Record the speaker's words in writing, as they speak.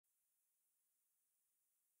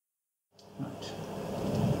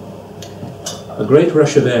A great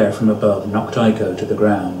rush of air from above knocked Iko to the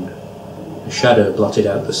ground. A shadow blotted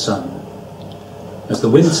out the sun. As the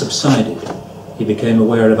wind subsided, he became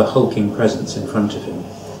aware of a hulking presence in front of him,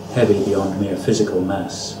 heavy beyond mere physical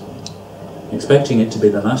mass. Expecting it to be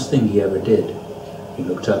the last thing he ever did, he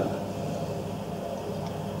looked up.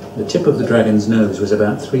 The tip of the dragon's nose was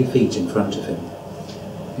about 3 feet in front of him.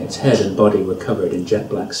 Its head and body were covered in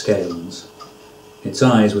jet-black scales. Its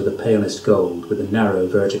eyes were the palest gold, with a narrow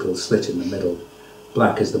vertical slit in the middle,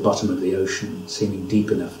 black as the bottom of the ocean, seeming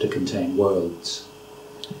deep enough to contain worlds.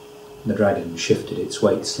 The dragon shifted its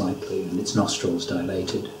weight slightly, and its nostrils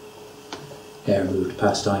dilated. Air moved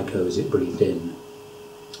past Iko as it breathed in.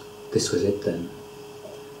 This was it, then.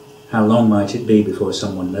 How long might it be before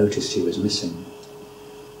someone noticed he was missing?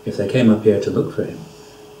 If they came up here to look for him,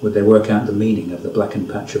 would they work out the meaning of the blackened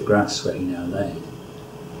patch of grass where he now lay?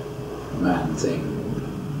 Man-thing.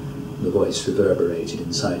 The voice reverberated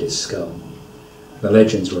inside his skull. The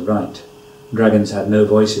legends were right. Dragons had no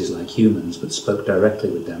voices like humans, but spoke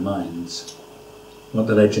directly with their minds. What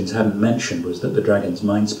the legends hadn't mentioned was that the dragon's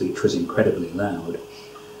mind speech was incredibly loud.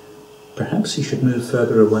 Perhaps he should move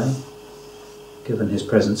further away? Given his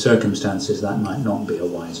present circumstances, that might not be a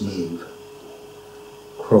wise move.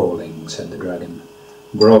 Crawling, said the dragon,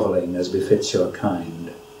 grovelling as befits your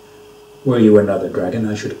kind. Were you another dragon,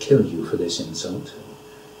 I should kill you for this insult.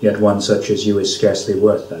 Yet one such as you is scarcely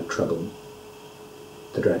worth that trouble.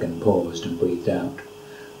 The dragon paused and breathed out.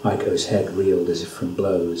 Iko's head reeled as if from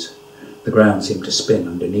blows. The ground seemed to spin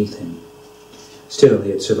underneath him. Still, he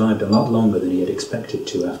had survived a lot longer than he had expected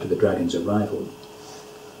to after the dragon's arrival.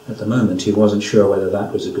 At the moment, he wasn't sure whether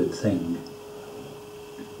that was a good thing.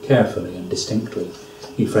 Carefully and distinctly,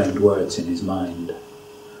 he framed words in his mind.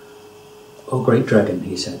 "O great dragon,"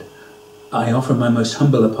 he said, "I offer my most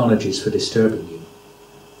humble apologies for disturbing you."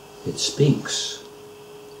 "It speaks."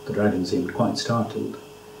 The dragon seemed quite startled.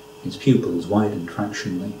 Its pupils widened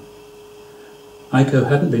fractionally. Iko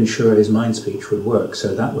hadn't been sure his mind speech would work,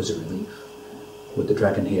 so that was a relief. Would the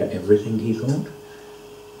dragon hear everything he thought?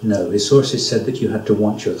 No, his sources said that you had to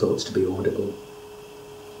want your thoughts to be audible.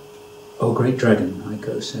 "O great dragon,"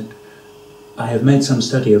 Iko said, "I have made some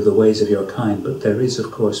study of the ways of your kind, but there is,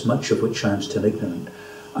 of course, much of which I am still ignorant.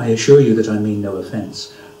 I assure you that I mean no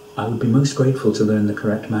offence. I would be most grateful to learn the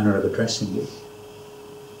correct manner of addressing you."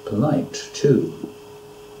 Polite, too.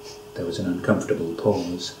 There was an uncomfortable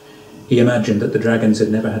pause. He imagined that the dragons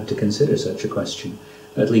had never had to consider such a question,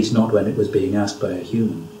 at least not when it was being asked by a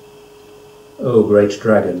human. "O great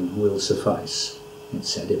dragon will suffice," it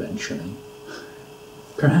said eventually.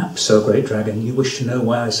 "Perhaps, O great dragon, you wish to know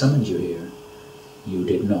why I summoned you here." "You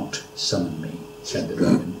did not summon me," said the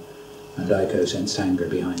dragon, and Iko sensed anger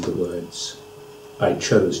behind the words. "I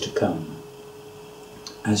chose to come."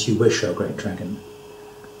 "As you wish, O great dragon."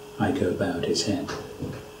 Iko bowed his head.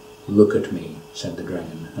 "Look at me," said the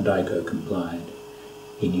dragon, and Iko complied.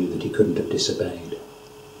 He knew that he couldn't have disobeyed.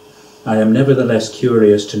 "I am nevertheless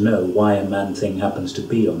curious to know why a man-thing happens to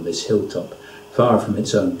be on this hilltop, far from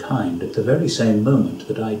its own kind, at the very same moment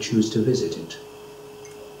that I choose to visit it."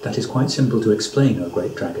 "That is quite simple to explain, O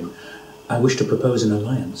great dragon. I wish to propose an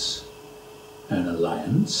alliance." "An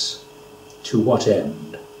alliance? To what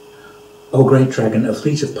end?" "O great dragon, a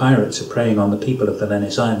fleet of pirates are preying on the people of the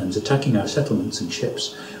Lennis Islands, attacking our settlements and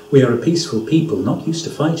ships. We are a peaceful people, not used to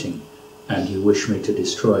fighting." "And you wish me to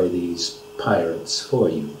destroy these pirates for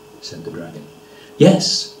you?" said the dragon.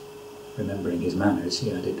 "Yes." Remembering his manners,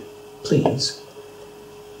 he added, "Please."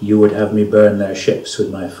 "You would have me burn their ships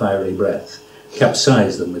with my fiery breath,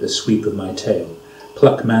 capsize them with a sweep of my tail,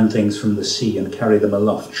 pluck man-things from the sea and carry them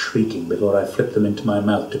aloft shrieking before I flip them into my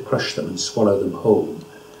mouth to crush them and swallow them whole."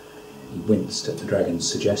 He winced at the dragon's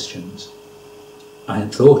suggestions. "I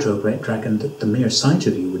had thought, O great dragon, that the mere sight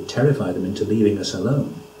of you would terrify them into leaving us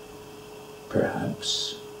alone."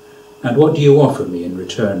 "Perhaps. And what do you offer me in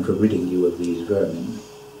return for ridding you of these vermin?"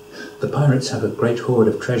 "The pirates have a great hoard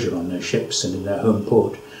of treasure on their ships and in their home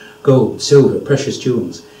port. Gold, silver, precious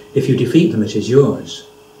jewels. If you defeat them, it is yours."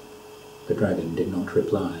 The dragon did not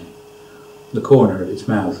reply. The corner of its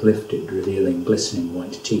mouth lifted, revealing glistening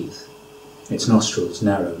white teeth. Its nostrils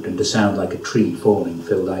narrowed, and a sound like a tree falling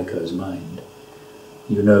filled Iko's mind.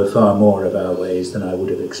 "You know far more of our ways than I would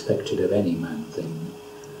have expected of any man-thing,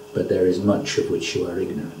 but there is much of which you are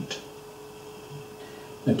ignorant."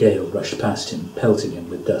 A gale rushed past him, pelting him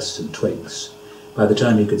with dust and twigs. By the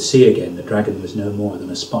time he could see again, the dragon was no more than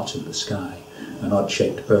a spot in the sky, an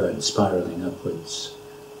odd-shaped bird spiralling upwards.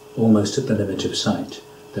 Almost at the limit of sight,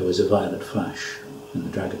 there was a violet flash, and the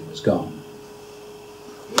dragon was gone.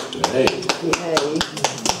 Hey. Yay.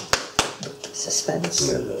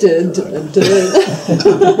 Suspense. Dun, dun,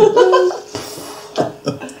 dun.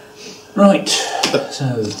 Right,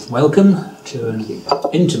 so welcome to an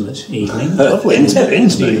intimate evening. Lovely,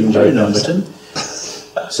 intimate. Very nice.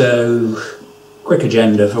 So, quick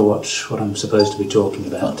agenda for what I'm supposed to be talking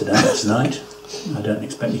about tonight. I don't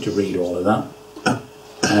expect you to read all of that.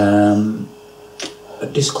 A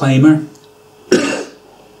disclaimer.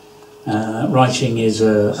 Writing is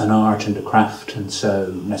an art and a craft, and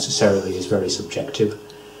so necessarily is very subjective.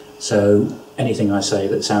 So anything I say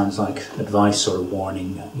that sounds like advice or a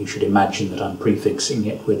warning, you should imagine that I'm prefixing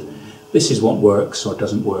it with, this is what works or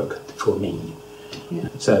doesn't work for me. Yeah.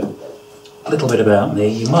 So, a little bit about me.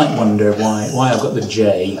 You might wonder why I've got the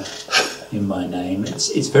J in my name.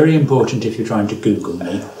 It's very important if you're trying to Google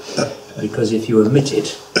me, because if you omit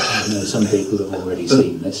it, I know some people have already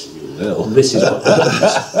seen this, this is what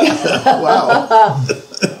happens. Wow.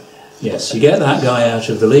 Yes, you get that guy out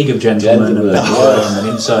of the League of Gentlemen and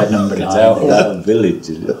inside number 9. It's out of our village,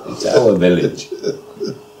 is it? It's our village.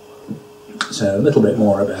 So a little bit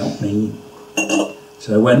more about me.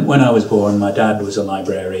 So when I was born, my dad was a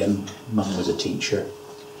librarian, mum was a teacher.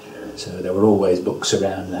 So there were always books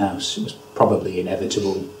around the house. It was probably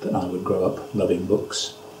inevitable that I would grow up loving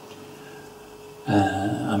books.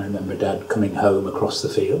 I remember Dad coming home across the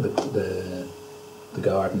field, the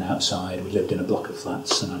garden outside. We lived in a block of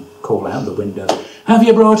flats, and I'd call out the window, "Have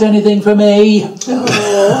you brought anything for me?" And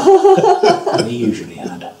he usually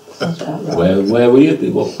had. Where were you?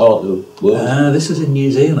 What part of the world? This was in New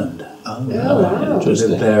Zealand. Wow. I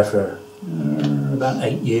lived there for about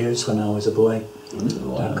 8 years when I was a boy.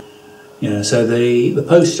 Wow. So the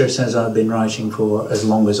poster says I've been writing for as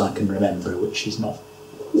long as I can remember, which is not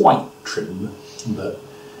quite true, but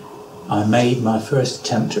I made my first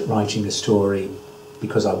attempt at writing a story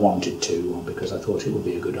because I wanted to, or because I thought it would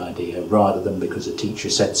be a good idea, rather than because a teacher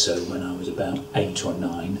said so when I was about 8 or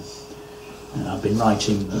 9. And I've been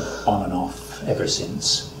writing on and off ever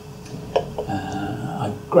since.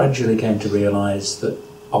 I gradually came to realise that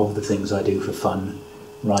of the things I do for fun,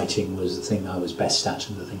 writing was the thing I was best at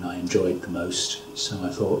and the thing I enjoyed the most. So I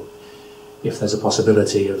thought, if there's a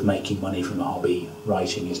possibility of making money from a hobby,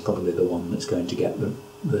 writing is probably the one that's going to get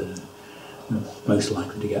the most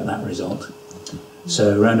likely to get that result.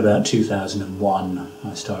 So around about 2001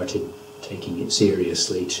 I started taking it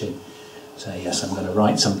seriously to say, yes, I'm going to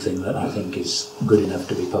write something that I think is good enough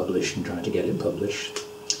to be published and try to get it published.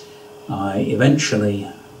 I eventually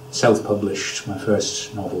self-published my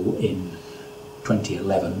first novel in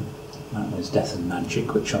 2011. That was Death and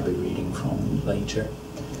Magic, which I'll be reading from later.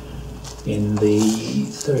 In the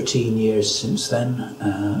 13 years since then,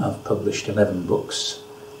 I've published 11 books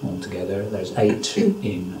altogether. There's 8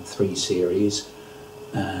 in 3 series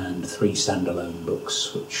and 3 standalone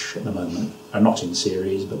books, which at the moment are not in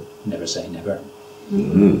series, but never say never.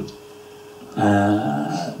 Mm-hmm.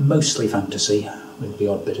 Mostly fantasy, with the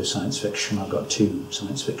odd bit of science fiction. I've got 2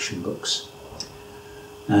 science fiction books.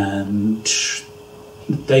 And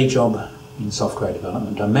the day job in software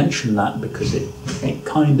development, I mention that because it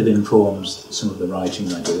kind of informs some of the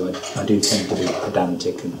writing I do. I do tend to be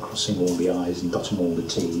pedantic and crossing all the I's and dotting all the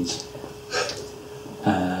T's.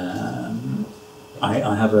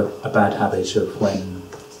 I have a bad habit of when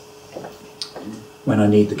I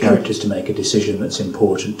need the characters to make a decision that's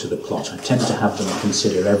important to the plot, I tend to have them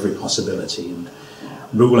consider every possibility and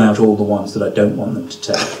rule out all the ones that I don't want them to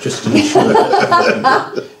take, just to be sure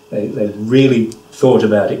that they've really thought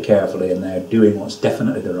about it carefully and they're doing what's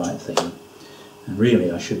definitely the right thing. And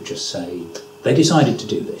really I should just say, they decided to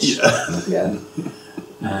do this. Yeah.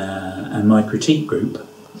 And my critique group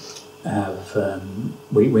have,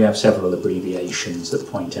 we have several abbreviations that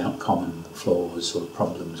point out common flaws or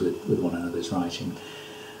problems with one another's writing.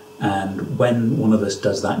 And when one of us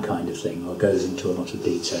does that kind of thing or goes into a lot of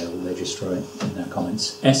detail, they just write in their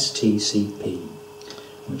comments STCP,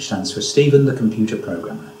 which stands for Stephen the Computer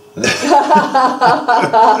Programmer.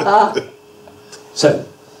 So,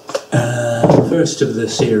 first of the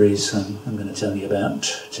series I'm going to tell you about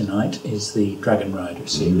tonight is the Dragonrider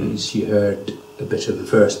series. You heard a bit of the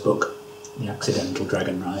first book, The Accidental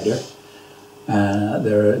Dragonrider.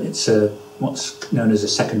 It's what's known as a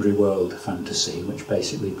secondary world fantasy, which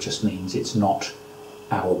basically just means it's not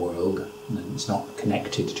our world, and it's not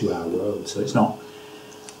connected to our world. So it's not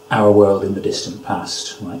our world in the distant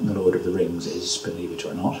past, like The Lord of the Rings is, believe it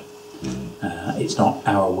or not. It's not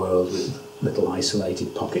our world with little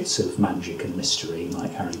isolated pockets of magic and mystery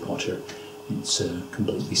like Harry Potter. It's a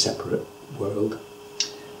completely separate world.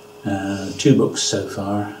 2 books so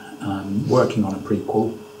far. I'm working on a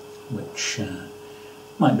prequel, which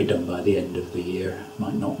might be done by the end of the year,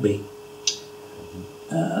 might not be.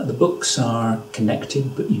 The books are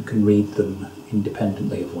connected, but you can read them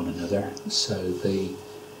independently of one another. So the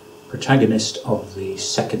protagonist of the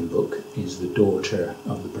second book is the daughter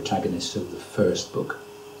of the protagonist of the first book,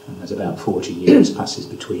 and there's about 40 years passes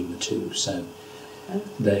between the two, so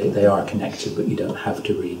they are connected, but you don't have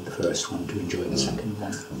to read the first one to enjoy the second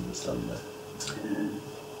one.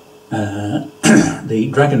 The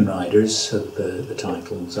Dragon Riders of the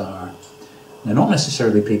titles they're not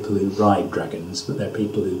necessarily people who ride dragons, but they're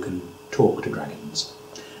people who can talk to dragons.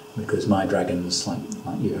 Because my dragons, like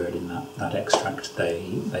you heard in that extract,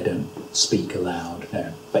 they don't speak aloud,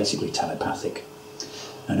 they're basically telepathic.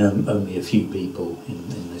 And only a few people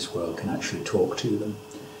in this world can actually talk to them.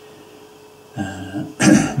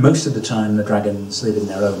 Most of the time the dragons live in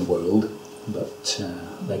their own world, but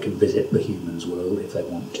they can visit the humans' world if they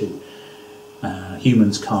want to.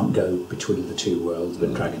 Humans can't go between the two worlds,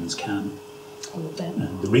 but dragons can.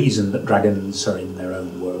 And the reason that dragons are in their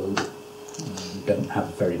own world don't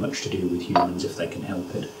have very much to do with humans if they can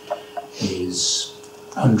help it, is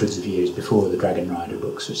hundreds of years before the Dragonrider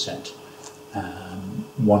books are set.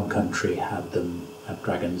 One country had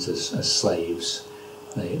dragons as slaves.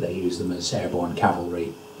 They used them as airborne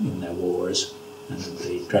cavalry in their wars, and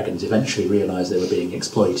the dragons eventually realised they were being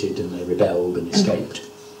exploited and they rebelled and escaped.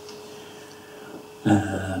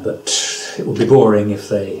 But it would be boring if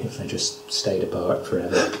they just stayed apart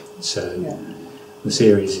forever. So the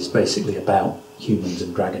series is basically about humans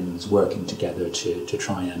and dragons working together to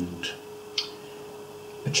try and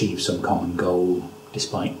achieve some common goal,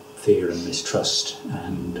 despite fear and mistrust,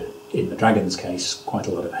 and in the dragon's case, quite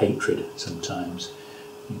a lot of hatred sometimes.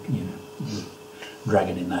 You know, the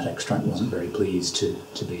dragon in that extract wasn't very pleased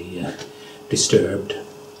to be disturbed.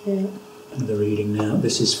 Yeah. The reading now.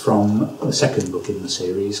 This is from the second book in the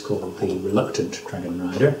series called The Reluctant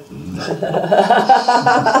Dragonrider.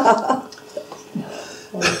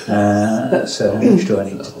 So how much do I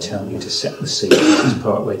need to tell you to set the scene? It's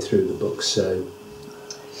part way through the book, so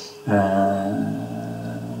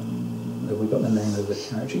have we got the name of the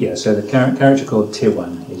character? Yeah, so the character called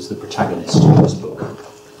Tiwan is the protagonist of this book.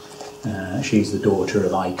 She's the daughter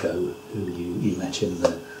of Aiko, who you met in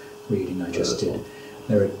the reading I just did.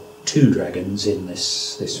 There are two dragons in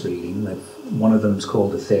this reading. One of them's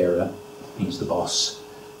called Athera, he's the boss,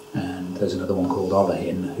 and there's another one called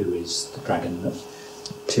Olahin, who is the dragon that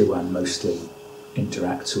Tiwan mostly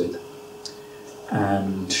interacts with.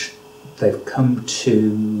 And the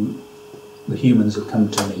humans have come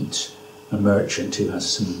to meet a merchant who has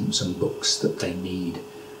some books that they need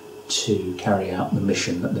to carry out the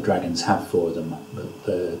mission that the dragons have for them, but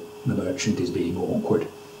the merchant is being awkward.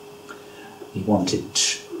 He wanted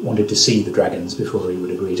to see the dragons before he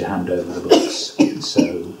would agree to hand over the books.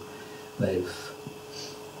 So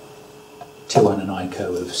Tiwan and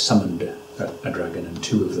Aiko have summoned a dragon, and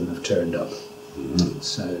two of them have turned up.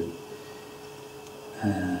 So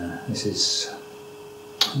this is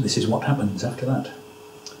what happens after that.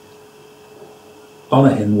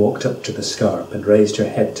 Olahin walked up to the scarp and raised her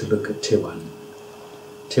head to look at Tiwan.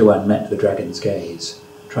 Tiwan met the dragon's gaze,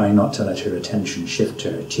 trying not to let her attention shift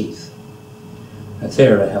to her teeth.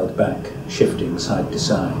 Athera held back, shifting side to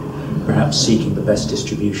side, perhaps seeking the best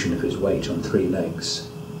distribution of his weight on three legs.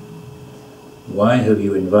 "Why have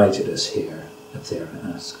you invited us here?" Athera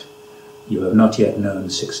asked. "You have not yet known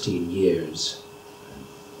 16 years.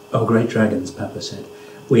 "Oh, great dragons," Papa said.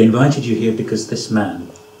 "We invited you here because this man,"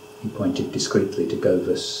 he pointed discreetly to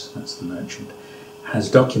Govus, that's the merchant, "has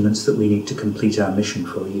documents that we need to complete our mission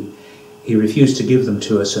for you. He refused to give them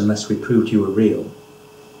to us unless we proved you were real."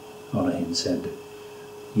 Olahin said,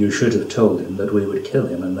 "You should have told him that we would kill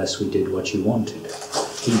him unless we did what you wanted."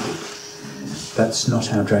 He did. "That's not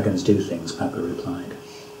how dragons do things," Papa replied.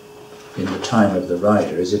 "In the time of the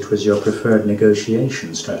riders, it was your preferred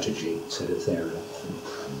negotiation strategy," said Athera.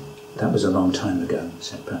 "That was a long time ago,"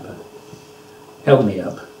 said Papa. "Help me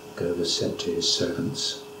up," Govus said to his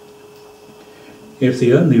servants. "If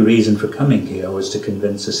the only reason for coming here was to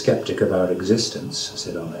convince a skeptic of our existence,"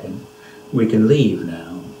 said Olahin, "we can leave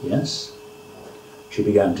now, yes?" She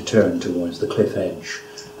began to turn towards the cliff edge,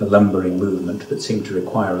 a lumbering movement that seemed to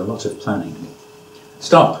require a lot of planning.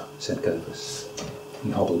 "Stop," said Govus.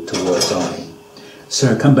 He hobbled towards Olahin.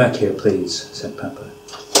 "Sir, come back here, please," said Papa.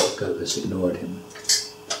 Govus ignored him.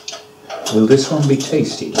 "Will this one be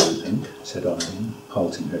tasty, do you think?" said Olahin,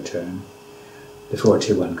 halting her turn. Before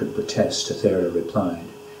Tiwan could protest, Athera replied,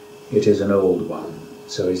 "It is an old one,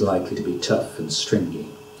 so he's likely to be tough and stringy.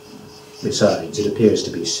 Besides, it appears to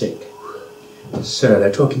be sick." "Sir,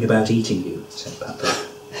 they're talking about eating you," said Papa.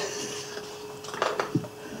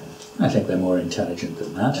 "I think they're more intelligent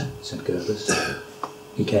than that," said Govus.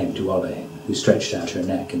 He came to Olahin, who stretched out her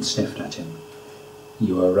neck and sniffed at him.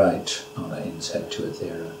 "You are right," Olahin said to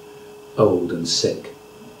Athera. "Old and sick.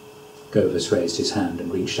 Govus raised his hand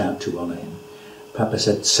and reached out to honour him. Papa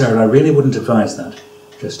said, "Sir, I really wouldn't advise that,"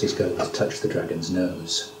 just as Govus touched the dragon's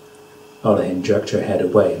nose. Olahin jerked her head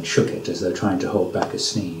away and shook it as though trying to hold back a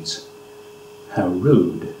sneeze. "How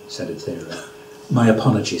rude," said Aethera. "My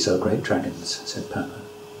apologies, O great dragons," said Papa.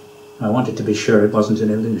 "I wanted to be sure it wasn't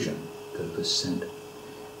an illusion," Govus said.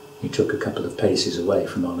 He took a couple of paces away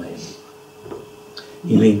from Olahin.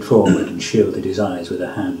 He leaned forward and shielded his eyes with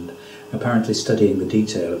a hand, apparently studying the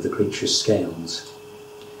detail of the creature's scales.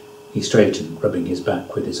 He straightened, rubbing his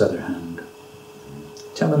back with his other hand.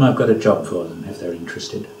 "Tell them I've got a job for them, if they're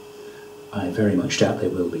interested." "I very much doubt they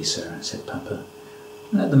will be, sir," said Papa.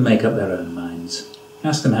 "Let them make up their own minds.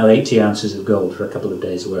 Ask them how 80 ounces of gold for a couple of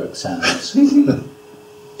days' work sounds."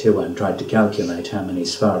 Tiwan tried to calculate how many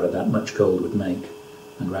svara that much gold would make,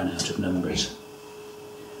 and ran out of numbers.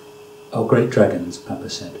 "Oh, great dragons," Papa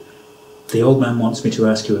said. "The old man wants me to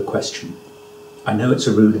ask you a question. I know it's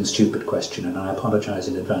a rude and stupid question, and I apologise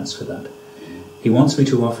in advance for that. He wants me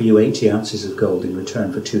to offer you 80 ounces of gold in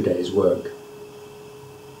return for 2 days' work."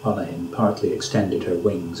 Olahin partly extended her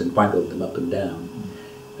wings and waggled them up and down.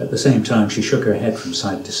 At the same time she shook her head from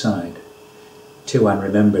side to side. Tiwan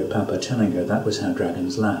remembered Papa telling her that was how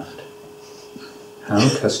dragons laughed. "How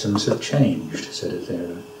customs have changed," said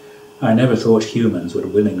Aethera. "I never thought humans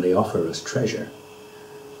would willingly offer us treasure.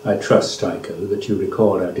 I trust, Tycho, that you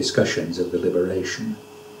recall our discussions of the liberation."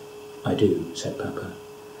 "I do," said Papa.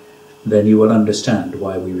 "Then you will understand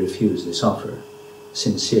why we refuse this offer.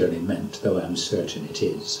 Sincerely meant, though I am certain it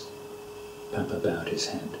is." Papa bowed his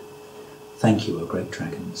head. "Thank you, O great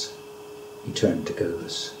dragons." He turned to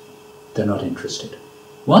Govus. "They're not interested."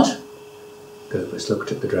 "What?" Govus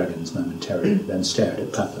looked at the dragons momentarily, then stared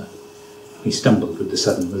at Papa. He stumbled with the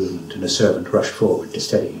sudden movement, and a servant rushed forward to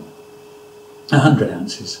steady him. 100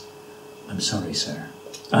 ounces. "I'm sorry, sir."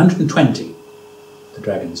 120. The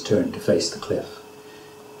dragons turned to face the cliff.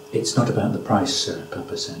 "It's not about the price, sir,"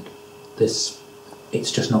 Papa said.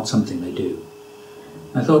 It's just not something they do."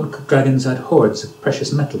 "I thought dragons had hoards of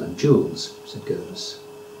precious metal and jewels," said Govus.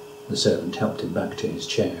 The servant helped him back to his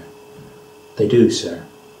chair. "They do, sir.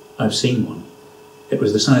 I've seen one. It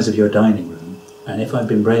was the size of your dining room, and if I'd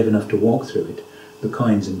been brave enough to walk through it, the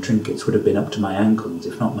coins and trinkets would have been up to my ankles,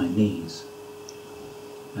 if not my knees."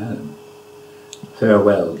 "Oh.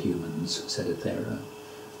 Farewell, humans," said Aethera.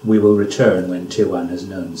 "We will return when Tiwan has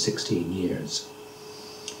known 16 years.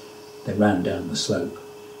 They ran down the slope,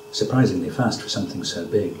 surprisingly fast for something so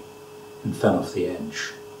big, and fell off the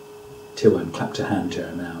edge. Tiwan clapped a hand to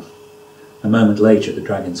her mouth. A moment later the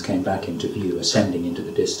dragons came back into view, ascending into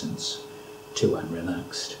the distance. Tiwan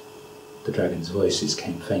relaxed. The dragons' voices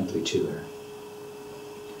came faintly to her.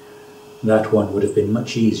 "That one would have been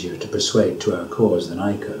much easier to persuade to our cause than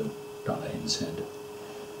Iko," Olahin said.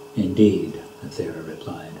 "Indeed," Aethera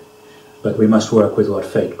replied. "But we must work with what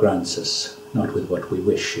fate grants us, not with what we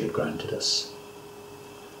wish she had granted us."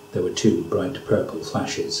 There were 2 bright purple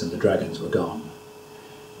flashes, and the dragons were gone.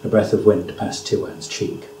 A breath of wind passed Tiwan's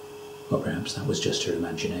cheek, or perhaps that was just her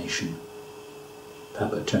imagination.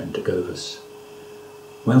 Papa turned to Govus.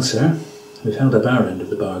 "Well, sir, we've held up our end of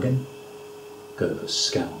the bargain." Govus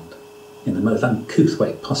scowled. "In the most uncouth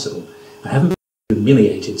way possible. I haven't been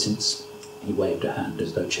humiliated since—" He waved a hand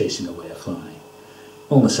as though chasing away a fly.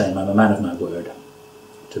 "All the same, I'm a man of my word."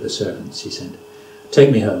 To the servants, he said,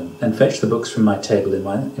 "Take me home, then fetch the books from my table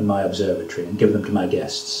in my observatory and give them to my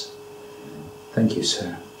guests." "Thank you,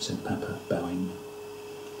 sir," said Papa, bowing.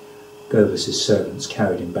 Govus's servants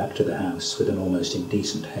carried him back to the house with an almost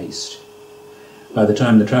indecent haste. By the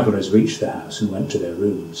time the travellers reached the house and went to their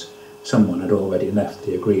rooms, someone had already left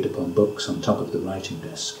the agreed-upon books on top of the writing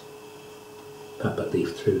desk. Papa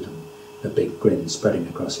leafed through them, a big grin spreading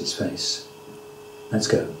across his face. "Let's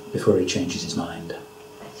go, before he changes his mind."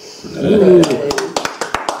 Very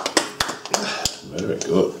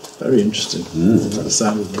good. Very interesting. That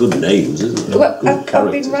sounds Good names, isn't it? Well, Good I've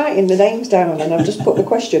characters. been writing the names down, and I've just put the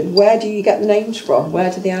question: where do you get the names from?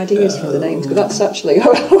 Where do the ideas for the names? Because that's actually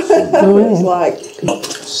what it's like.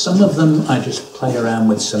 Some of them I just play around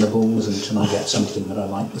with syllables until I get something that I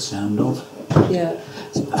like the sound of. Yeah.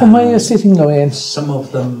 From where you're sitting, Lorraine? Some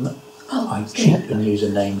of them I cheat and use a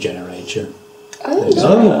name generator.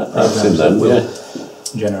 Oh. That's in them, will yeah.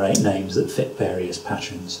 generate names that fit various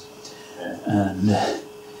patterns. And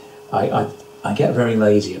I get very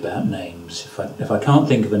lazy about names. If I can't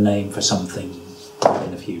think of a name for something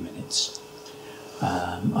in a few minutes,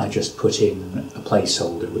 I just put in a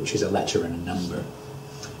placeholder, which is a letter and a number.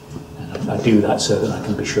 And I do that so that I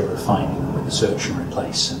can be sure of finding them with a search and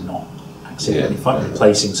replace, and not accidentally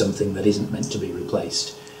replacing something that isn't meant to be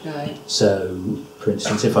replaced. Right. So, for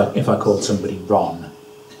instance, if I called somebody Ron,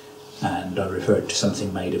 and I referred to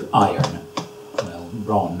something made of iron. Well,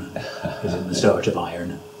 Ron is in the start of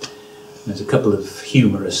iron. There's a couple of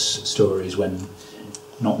humorous stories when,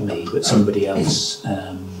 not me, but somebody else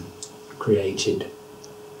created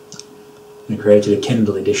a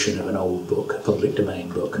Kindle edition of an old book, a public domain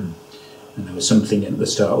book, and there was something at the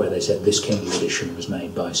start where they said this Kindle edition was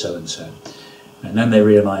made by so-and-so. And then they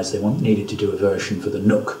realised they needed to do a version for the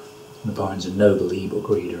Nook, the Barnes & Noble e-book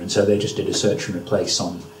reader, and so they just did a search and replace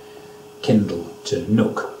on Kindle to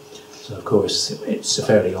Nook. So of course it's a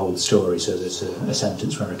fairly old story, so there's a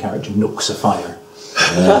sentence where a character nooks a fire.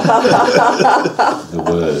 The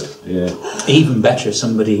word, yeah. Even better,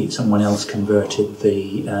 someone else converted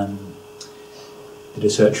did a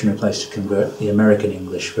search and replace to convert the American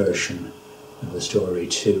English version of the story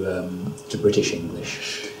to British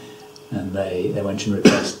English, and they went and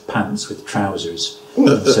replaced pants with trousers.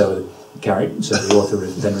 And so the author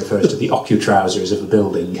then refers to the occu-trousers of a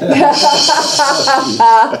building. I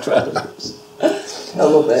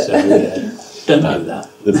love it. So don't do that.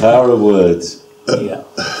 The power of words. Yeah.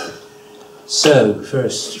 So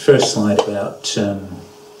first slide about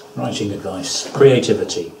writing advice,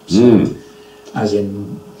 creativity. So, as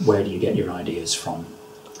in, where do you get your ideas from?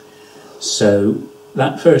 So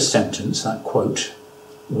that first sentence, that quote,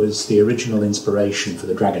 was the original inspiration for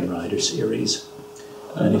the Dragonrider series.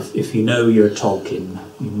 And if you know your Tolkien,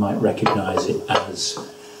 you might recognise it as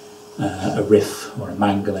a riff or a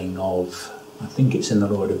mangling of, I think it's in The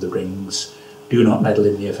Lord of the Rings, do not meddle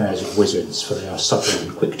in the affairs of wizards, for they are subtle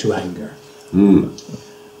and quick to anger. And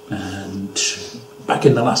back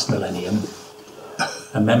in the last millennium,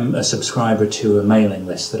 a subscriber to a mailing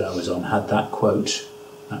list that I was on had that quote,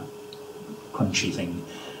 that crunchy thing,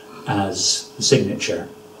 as the signature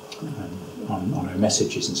on our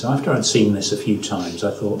messages. And so after I'd seen this a few times,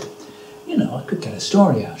 I thought, I could get a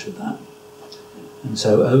story out of that. And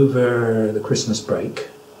so over the Christmas break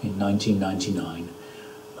in 1999,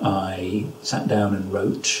 I sat down and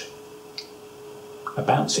wrote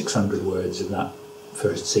about 600 words of that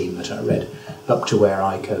first scene that I read, up to where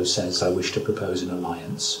Aiko says, I wish to propose an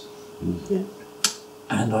alliance. Yeah.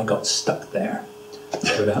 And I got stuck there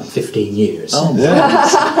for about 15 years. Oh, yeah.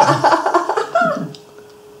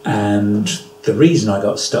 And the reason I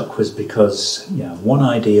got stuck was because one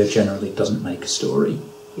idea generally doesn't make a story,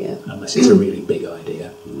 unless it's a really big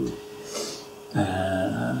idea.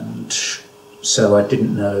 And so I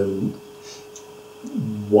didn't know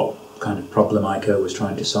what kind of problem Aiko was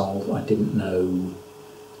trying to solve. I didn't know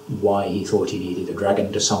why he thought he needed a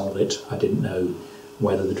dragon to solve it. I didn't know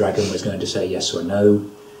whether the dragon was going to say yes or no,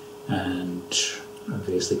 and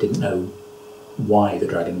obviously didn't know why the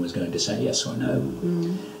dragon was going to say yes or no.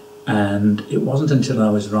 And it wasn't until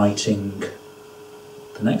I was writing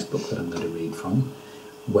the next book that I'm going to read from,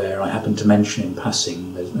 where I happened to mention in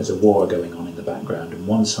passing there's a war going on in the background, and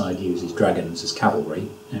one side uses dragons as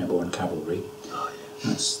cavalry, airborne cavalry.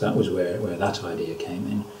 That was where that idea came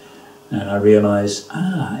in. And I realised,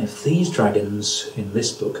 if these dragons in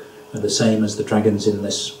this book are the same as the dragons in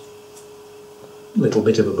this little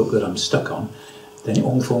bit of a book that I'm stuck on, then it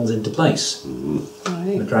all falls into place.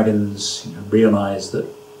 Right. The dragons realise that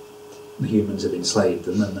the humans have enslaved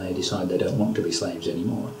them, and they decide they don't want to be slaves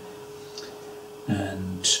anymore.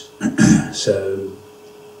 And so,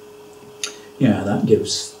 that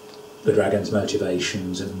gives the dragons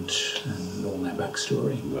motivations and all their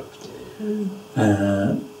backstory.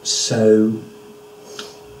 So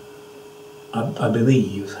I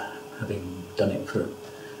believe, having done it for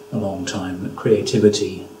a long time, that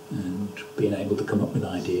creativity and being able to come up with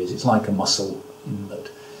ideas, it's like a muscle, in that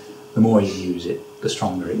the more you use it, the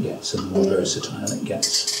stronger it gets and the more versatile it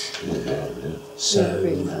gets.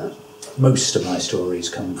 So most of my stories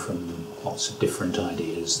come from lots of different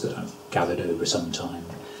ideas that I've gathered over some time.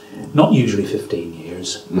 Not usually 15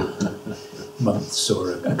 years, months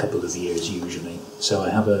or a couple of years usually. So I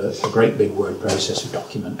have a great big word processor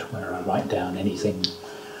document where I write down anything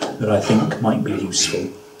that I think might be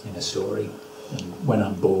useful in a story. And when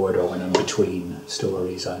I'm bored or when I'm between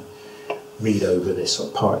stories, I read over this or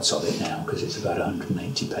parts of it now, because it's about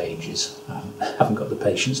 180 pages. I haven't got the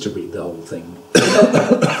patience to read the whole thing.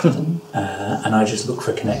 And I just look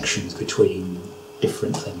for connections between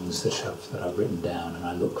different things that I've written down, and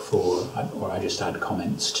I look for, or I just add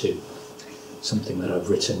comments to something that I've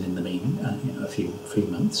written in the a few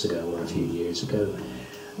months ago or a few years ago,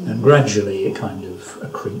 and gradually it kind of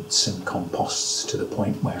accretes and composts to the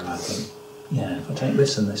point where I think, if I take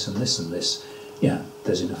this and this and this and this,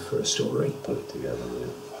 there's enough for a story. Put it together.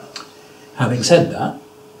 Having said that,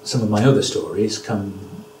 some of my other stories come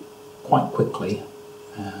quite quickly,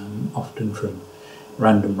 often from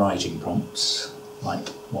random writing prompts. like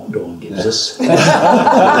what Dawn gives us. In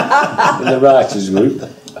the writers group.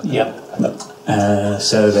 Yep.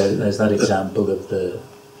 So there's that example of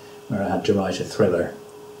where I had to write a thriller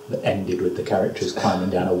that ended with the characters climbing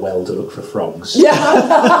down a well to look for frogs. Yeah,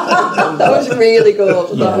 that was really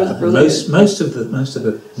good. Yeah, That was brilliant. most of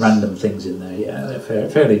the random things in there, they're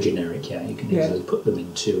fairly generic. Yeah, you can easily put them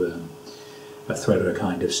into a thriller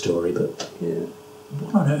kind of story. But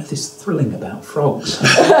what on earth is thrilling about frogs?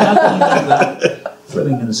 How can you make that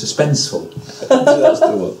thrilling and suspenseful? That's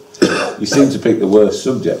the one. You seem to pick the worst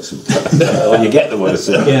subjects sometimes, or you get the worst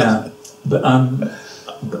subjects. Yeah, but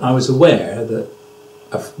I was aware that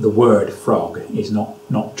the word frog is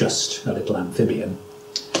not just a little amphibian.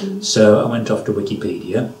 So I went off to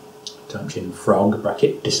Wikipedia, typed in frog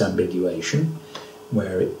bracket disambiguation,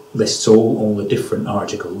 where it lists all the different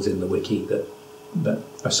articles in the wiki that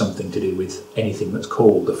are something to do with anything that's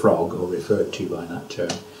called a frog or referred to by that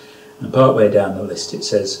term. And partway down the list it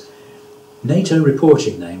says, NATO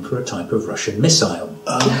reporting name for a type of Russian missile.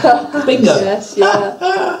 Bingo! Yes,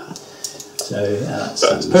 yeah. So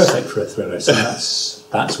that's perfect for a thriller. So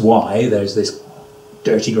that's why there's this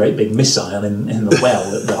dirty great big missile in the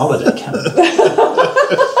well at the holiday camp.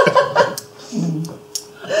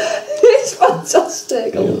 It's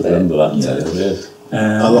fantastic. I remember that tale, yes.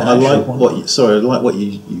 I like what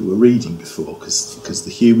you were reading before, because the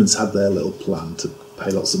humans had their little plan to pay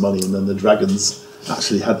lots of money, and then the dragons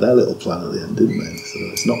actually had their little plan at the end, didn't they? So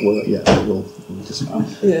it's not worked yet. We'll just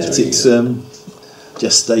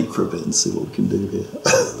gestate for a bit and see what we can do here.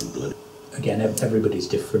 Again, everybody's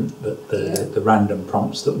different, but the random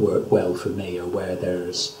prompts that work well for me are where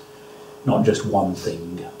there's not just one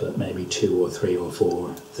thing, but maybe 2 or 3 or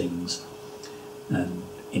 4 things. And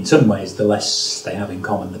in some ways, the less they have in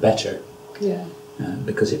common, the better. Yeah.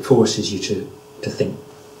 Because it forces you to think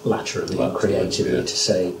laterally and creatively, to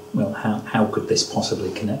say, well, how could this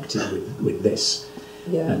possibly connect it with this?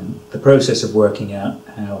 Yeah. And the process of working out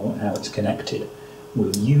how it's connected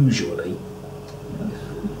will usually,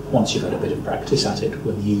 once you've had a bit of practice at it,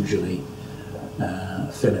 will usually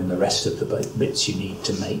fill in the rest of the bits you need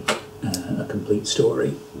to make a complete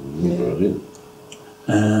story. Brilliant.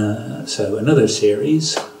 So another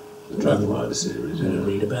series, The Dragonrider series, I'm going to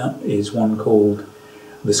read about, is one called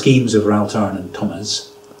The Schemes of Raltarn and Thomas.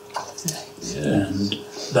 And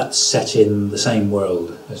that's set in the same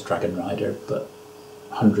world as Dragonrider, but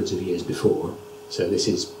hundreds of years before. So this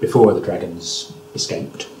is before the dragons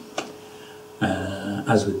escaped.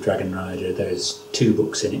 As with Dragonrider, there's 2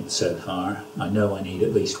 books in it so far. I know I need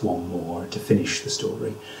at least 1 more to finish the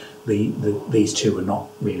story. These 2 are not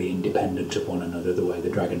really independent of one another the way the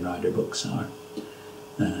Dragonrider books are.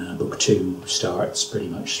 Book 2 starts pretty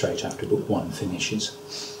much straight after Book 1 finishes.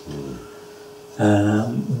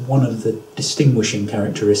 One of the distinguishing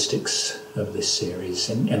characteristics of this series,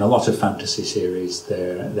 in a lot of fantasy series,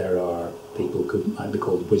 there are people who might be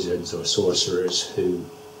called wizards or sorcerers who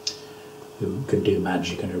can do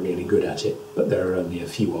magic and are really good at it, but there are only a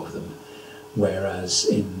few of them. Whereas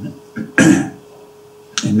in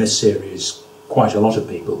this series, quite a lot of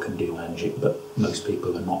people can do magic, but most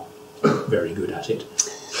people are not very good at it.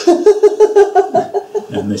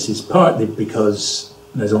 And this is partly because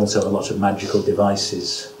there's also a lot of magical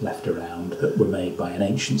devices left around that were made by an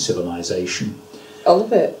ancient civilization. I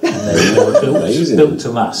love it. And they were built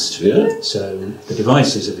to last. Yeah. So the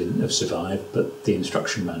devices have survived, but the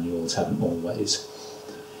instruction manuals haven't always.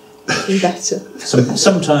 Better.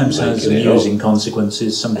 Sometimes has amusing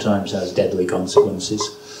consequences, sometimes has deadly consequences.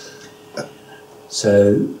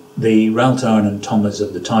 So the Raltarn and Thomas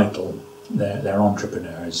of the title, they're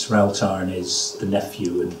entrepreneurs. Raltarn is the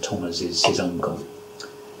nephew and Thomas is his uncle.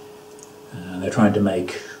 They're trying to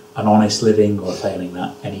make an honest living, or failing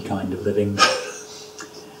that, any kind of living.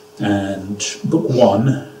 And book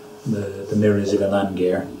 1, the Mirrors of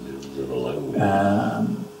Elangir,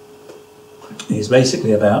 is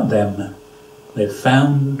basically about them. They've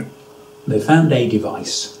found a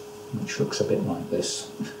device which looks a bit like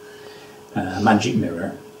this, a magic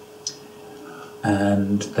mirror,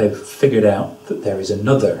 and they've figured out that there is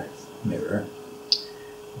another mirror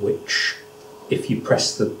which, if you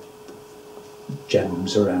press the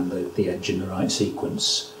gems around the edge in the right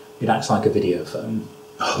sequence, it acts like a video phone.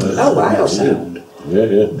 Oh wow! Sound.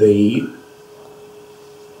 Yeah.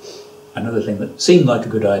 Another thing that seemed like a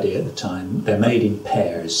good idea at the time, they're made in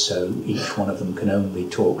pairs, so each one of them can only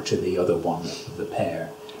talk to the other one of the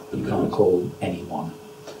pair. You can't call anyone.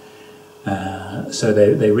 So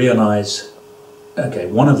they realise, okay,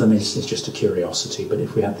 one of them is just a curiosity, but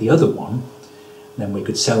if we had the other one, then we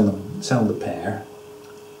could sell the pair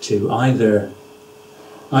to either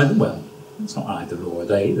well, it's not either or.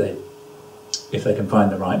 They if they can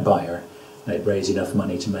find the right buyer, they'd raise enough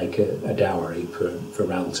money to make a dowry for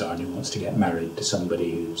Raltarn, who wants to get married to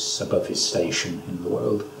somebody who's above his station in the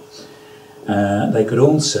world. They could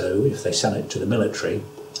also, if they sell it to the military,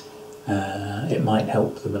 it might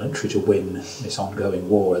help the military to win this ongoing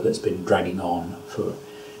war that's been dragging on for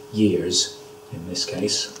years, in this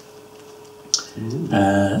case.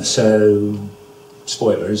 So,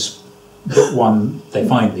 spoilers, book one, they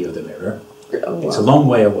find the other mirror. Oh, wow. It's a long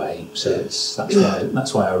way away, so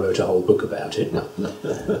that's why I wrote a whole book about it.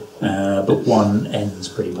 Book one ends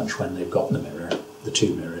pretty much when they've got the mirror, the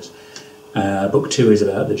two mirrors. Book two is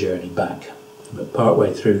about the journey back, but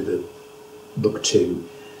partway through the book two,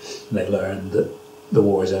 they learn that the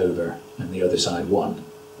war's over and the other side won.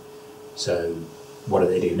 So, what do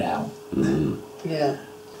they do now? Yeah.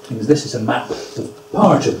 Because this is a map of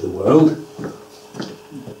part of the world.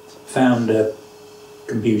 Found a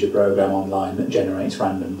computer program online that generates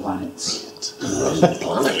random planets. I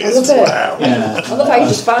love it. Yeah. I love how you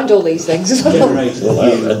just find all these things as well.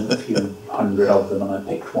 Generated a few hundred of them, and I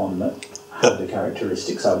picked one that had the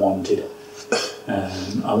characteristics I wanted.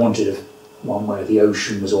 I wanted one where the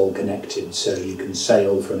ocean was all connected, so you can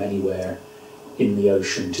sail from anywhere in the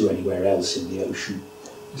ocean to anywhere else in the ocean.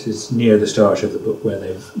 This is near the start of the book, where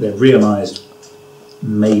they've realised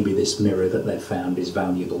maybe this mirror that they've found is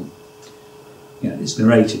valuable. It's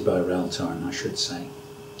narrated by Raltarn, I should say.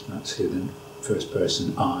 That's who the first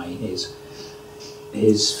person I is.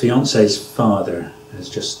 His fiance's father has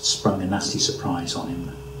just sprung a nasty surprise on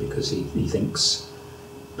him because he thinks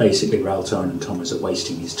basically Raltarn and Thomas are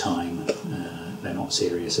wasting his time. They're not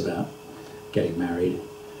serious about getting married,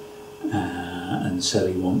 and so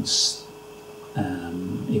he wants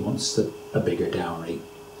a bigger dowry,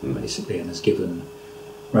 basically, and has given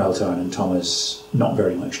Raltarn and Thomas not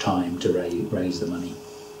very much time to raise the money.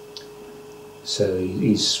 So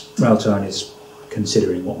Raltarn is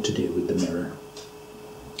considering what to do with the mirror.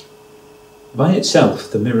 By itself,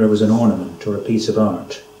 the mirror was an ornament or a piece of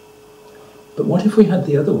art. But what if we had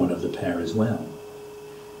the other one of the pair as well?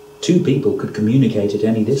 Two people could communicate at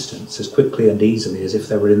any distance as quickly and easily as if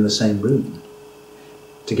they were in the same room.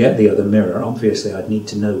 To get the other mirror, obviously I'd need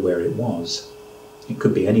to know where it was. It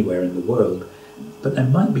could be anywhere in the world, but there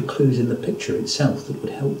might be clues in the picture itself that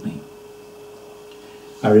would help me.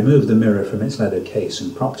 I removed the mirror from its leather case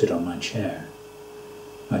and propped it on my chair.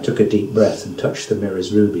 I took a deep breath and touched the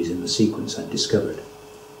mirror's rubies in the sequence I'd discovered.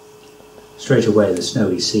 Straight away the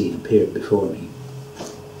snowy scene appeared before me.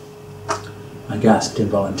 I gasped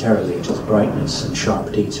involuntarily at its brightness and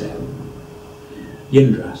sharp detail.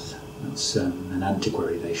 Yindrath, that's an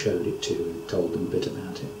antiquary they showed it to, who told them a bit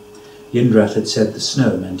about it. Yindrath had said the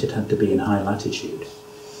snow meant it had to be in high latitude.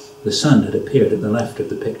 The sun had appeared at the left of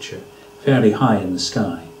the picture, fairly high in the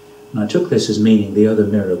sky, and I took this as meaning the other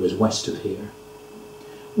mirror was west of here.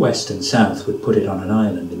 West and south would put it on an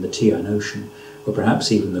island in the Tian Ocean, or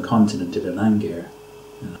perhaps even the continent of Elangir.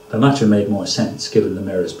 The latter made more sense, given the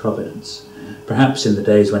mirror's provenance. Perhaps in the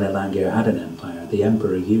days when Elangir had an empire, the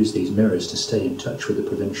emperor used these mirrors to stay in touch with the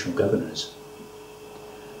provincial governors.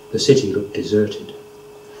 The city looked deserted.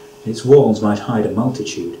 Its walls might hide a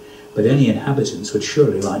multitude, but any inhabitants would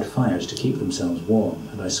surely light fires to keep themselves warm,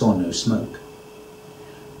 and I saw no smoke.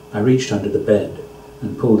 I reached under the bed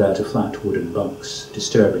and pulled out a flat wooden box,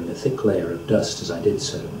 disturbing a thick layer of dust as I did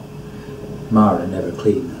so. Mara never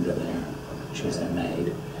cleaned under there. She was their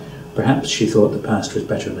maid. Perhaps she thought the past was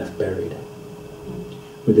better left buried.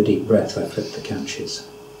 With a deep breath I flipped the couches.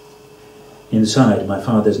 Inside, my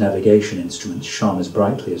father's navigation instruments shone as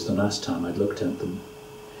brightly as the last time I'd looked at them.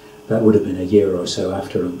 That would have been a year or so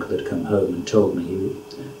after Uncle had come home and told me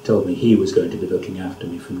he was going to be looking after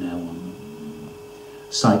me from now on.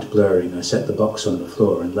 Sight blurring, I set the box on the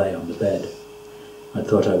floor and lay on the bed. I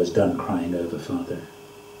thought I was done crying over Father.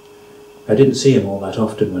 I didn't see him all that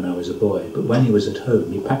often when I was a boy, but when he was at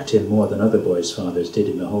home he packed in more than other boys' fathers did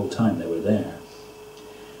in the whole time they were there.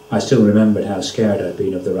 I still remembered how scared I'd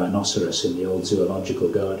been of the rhinoceros in the old zoological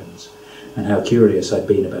gardens, and how curious I'd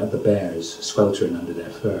been about the bears sweltering under their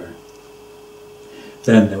fur.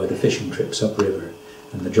 Then there were the fishing trips upriver,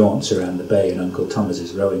 and the jaunts around the bay in Uncle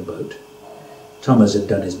Thomas's rowing boat. Thomas had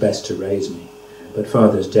done his best to raise me, but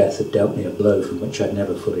Father's death had dealt me a blow from which I'd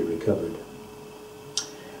never fully recovered.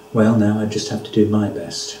 Well, now I'd just have to do my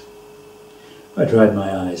best. I dried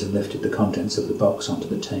my eyes and lifted the contents of the box onto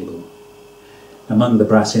the table. Among the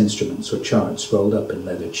brass instruments were charts rolled up in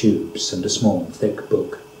leather tubes and a small, thick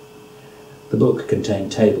book. The book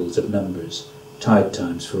contained tables of numbers, tide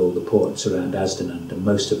times for all the ports around Asdenand and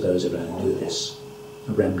most of those around Newis,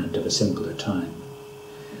 a remnant of a simpler time.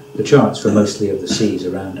 The charts were mostly of the seas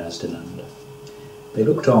around Asdenand. They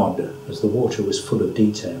looked odd, as the water was full of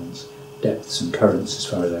details, depths and currents as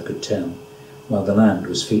far as I could tell, while the land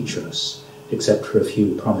was featureless, except for a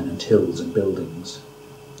few prominent hills and buildings.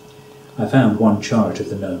 I found one chart of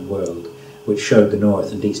the known world, which showed the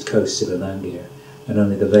north and east coasts of Elangir, and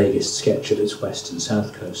only the vaguest sketch of its west and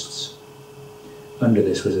south coasts. Under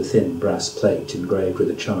this was a thin brass plate engraved with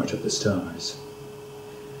a chart of the stars.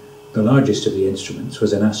 The largest of the instruments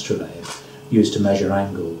was an astrolabe, used to measure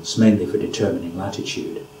angles, mainly for determining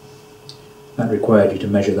latitude. That required you to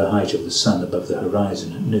measure the height of the sun above the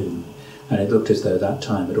horizon at noon, and it looked as though that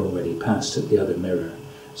time had already passed at the other mirror,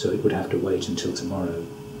 so it would have to wait until tomorrow.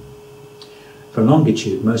 For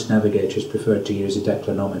longitude, most navigators preferred to use a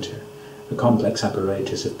declinometer, a complex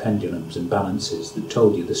apparatus of pendulums and balances that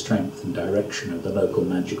told you the strength and direction of the local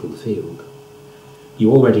magical field.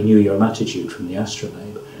 You already knew your latitude from the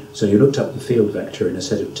astrolabe, so you looked up the field vector in a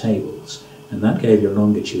set of tables, and that gave your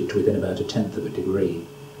longitude to within about 1/10 of a degree,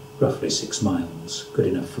 roughly 6 miles, good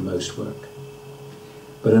enough for most work.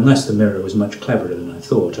 But unless the mirror was much cleverer than I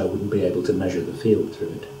thought, I wouldn't be able to measure the field through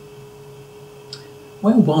it.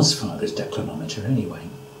 Where was Father's declinometer, anyway?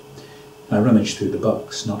 I rummaged through the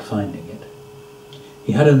box, not finding it.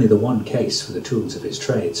 He had only the one case for the tools of his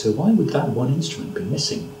trade, so why would that one instrument be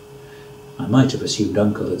missing? I might have assumed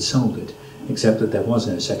Uncle had sold it, except that there was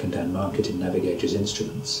no second-hand market in Navigator's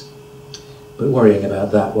instruments. But worrying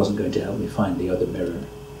about that wasn't going to help me find the other mirror.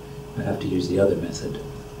 I'd have to use the other method,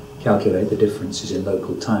 calculate the differences in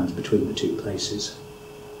local times between the two places.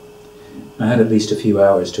 I had at least a few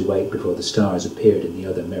hours to wait before the stars appeared in the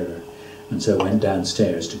other mirror, and so went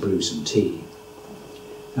downstairs to brew some tea.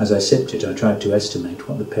 As I sipped it, I tried to estimate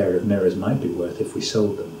what the pair of mirrors might be worth if we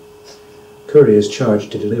sold them. Couriers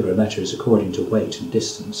charged to deliver letters according to weight and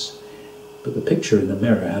distance, but the picture in the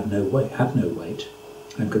mirror had no weight,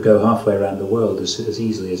 and could go halfway around the world as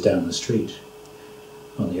easily as down the street.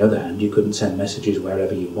 On the other hand, you couldn't send messages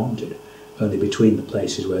wherever you wanted, only between the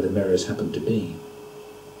places where the mirrors happened to be.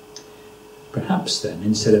 Perhaps then,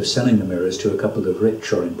 instead of selling the mirrors to a couple of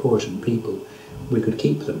rich or important people, we could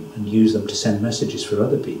keep them and use them to send messages for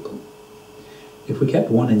other people. If we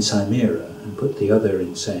kept one in Cimera and put the other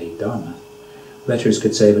in, say, Dartmouth, letters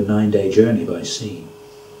could save a 9-day journey by sea,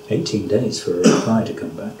 18 days for a reply to come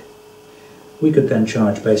back. We could then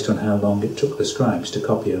charge based on how long it took the scribes to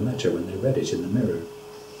copy a letter when they read it in the mirror.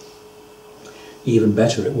 Even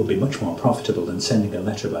better, it would be much more profitable than sending a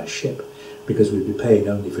letter by ship, because we'd be paying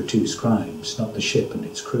only for 2 scribes, not the ship and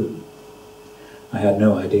its crew. I had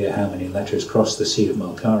no idea how many letters crossed the Sea of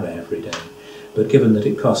Malkara every day, but given that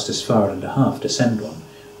it cost us far and a half to send one,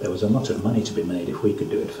 there was a lot of money to be made if we could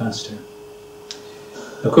do it faster.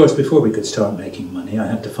 Of course, before we could start making money, I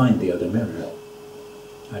had to find the other mirror.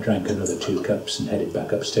 I drank another 2 cups and headed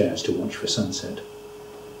back upstairs to watch for sunset.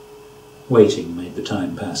 Waiting made the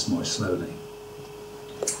time pass more slowly.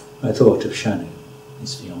 I thought of Shanu,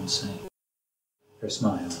 his fiancée. Her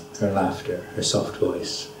smile, her laughter, her soft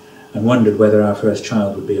voice, and wondered whether our first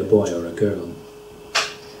child would be a boy or a girl.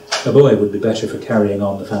 A boy would be better for carrying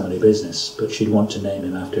on the family business, but she'd want to name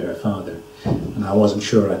him after her father, and I wasn't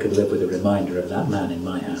sure I could live with a reminder of that man in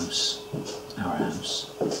my house, our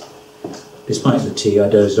house. Despite the tea, I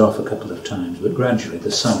dozed off a couple of times, but gradually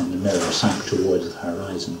the sun in the mirror sank towards the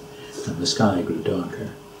horizon, and the sky grew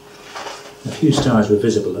darker. A few stars were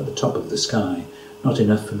visible at the top of the sky, not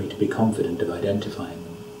enough for me to be confident of identifying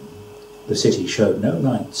them. The city showed no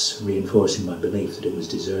lights, reinforcing my belief that it was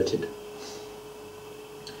deserted.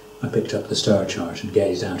 I picked up the star chart and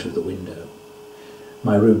gazed out of the window.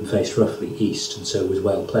 My room faced roughly east, and so was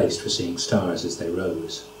well placed for seeing stars as they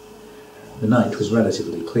rose. The night was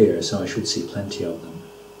relatively clear, so I should see plenty of them.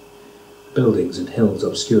 Buildings and hills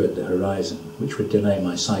obscured the horizon, which would delay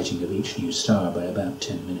my sighting of each new star by about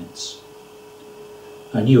 10 minutes.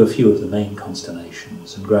 I knew a few of the main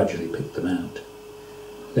constellations, and gradually picked them out.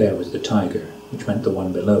 There was the tiger, which meant the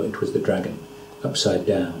one below it was the dragon, upside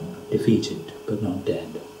down, defeated, but not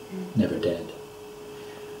dead, never dead.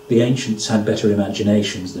 The ancients had better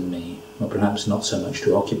imaginations than me, or perhaps not so much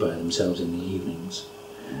to occupy themselves in the evenings.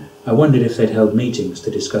 I wondered if they'd held meetings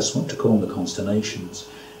to discuss what to call the constellations,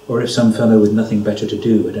 or if some fellow with nothing better to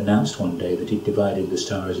do had announced one day that he'd divided the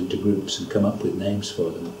stars into groups and come up with names for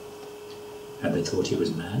them. Had they thought he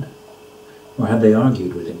was mad? Or had they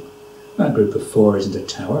argued with him? That group of 4 isn't a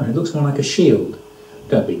tower, it looks more like a shield.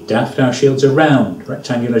 Don't be daft, our shields are round.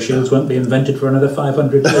 Rectangular shields won't be invented for another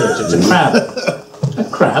 500 years. It's a crab. A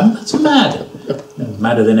crab? That's mad. No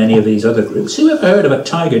madder than any of these other groups. Who ever heard of a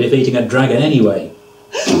tiger defeating a dragon anyway?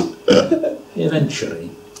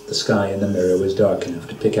 Eventually, the sky in the mirror was dark enough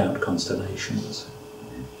to pick out constellations.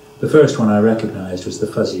 The first one I recognised was the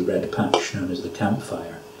fuzzy red patch known as the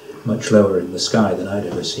campfire, much lower in the sky than I'd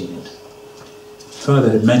ever seen it.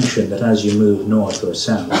 Father had mentioned that as you move north or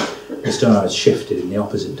south, the stars shifted in the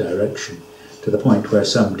opposite direction, to the point where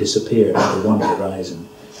some disappeared at one horizon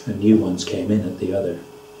and new ones came in at the other.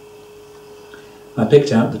 I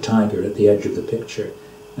picked out the tiger at the edge of the picture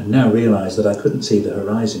and now realised that I couldn't see the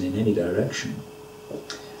horizon in any direction.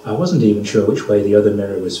 I wasn't even sure which way the other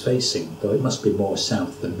mirror was facing, though it must be more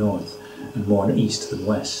south than north and more east than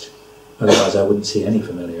west, otherwise I wouldn't see any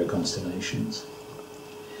familiar constellations.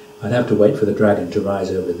 I'd have to wait for the dragon to rise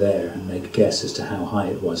over there and make a guess as to how high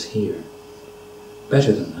it was here.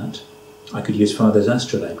 Better than that, I could use Father's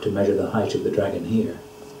astrolabe to measure the height of the dragon here.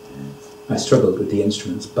 I struggled with the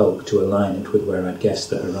instrument's bulk to align it with where I'd guessed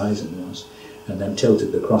the horizon was, and then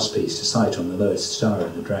tilted the crosspiece to sight on the lowest star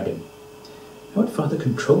in the dragon. How had Father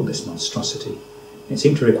controlled this monstrosity? It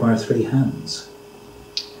seemed to require 3 hands.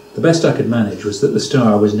 The best I could manage was that the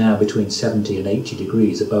star was now between 70 and 80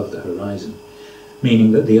 degrees above the horizon,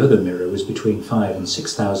 meaning that the other mirror was between 5,000 and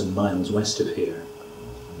 6,000 miles west of here.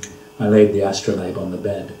 I laid the astrolabe on the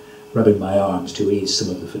bed, rubbing my arms to ease some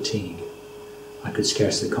of the fatigue. I could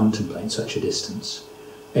scarcely contemplate such a distance,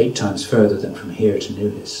 8 times further than from here to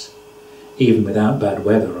Newlis. Even without bad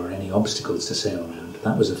weather or any obstacles to sail round,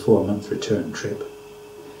 that was a 4-month return trip.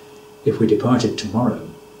 If we departed tomorrow,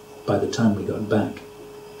 by the time we got back,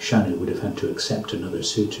 Shanu would have had to accept another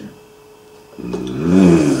suitor.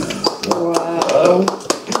 Wow.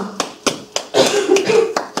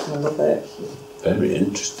 I love it. Very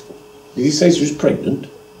interesting. Did he say she was pregnant?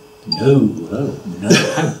 No, no,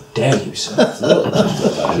 how dare you, sir?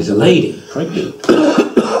 She's a lady. Pregnant.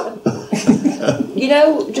 You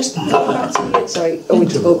know, just going back to you, sorry,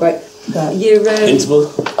 interval, great. Your, Interval?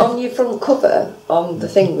 on your front cover, on the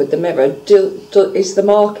thing with the mirror, is the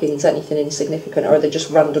markings anything insignificant, or are they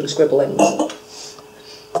just random scribblings?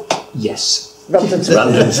 Yes. Random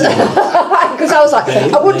scribblings. Because I was like,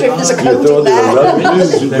 I wonder if there's a code in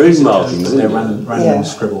there. Ring markings. They're random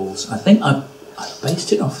scribbles. I think I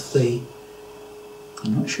based it off the...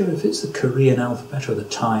 I'm not sure if it's the Korean alphabet or the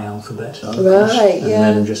Thai alphabet. Right, and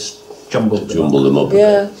then just jumbled them up.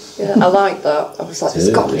 Yeah, I like that. I was like, there's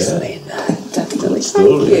got to be something in there. Definitely.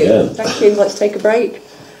 Story, Thank you. yeah. Thank you. Let's take a break.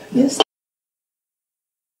 Yes.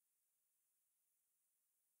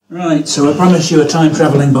 Right, so I promised you a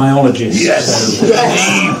time-travelling biologist. Yes.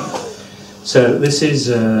 So this is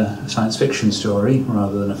a science fiction story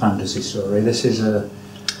rather than a fantasy story. This is a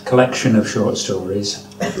collection of short stories,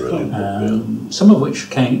 some of which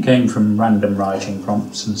came from random writing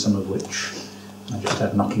prompts and some of which I just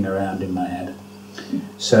had knocking around in my head.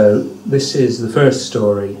 So this is the first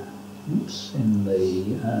story in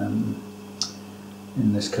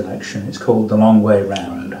this collection. It's called The Long Way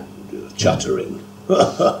Round. Chattering.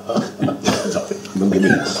 Don't give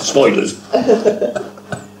me spoilers.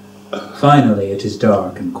 Finally it is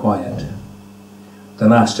dark and quiet. The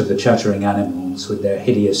last of the chattering animals, with their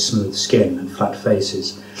hideous smooth skin and flat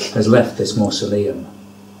faces, has left this mausoleum.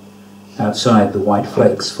 Outside, the white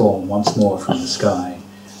flakes fall once more from the sky,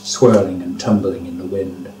 swirling and tumbling in the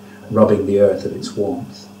wind, robbing the earth of its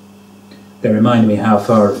warmth. They remind me how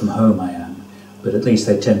far from home I am, but at least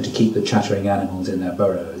they tend to keep the chattering animals in their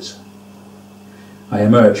burrows. I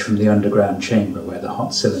emerge from the underground chamber where the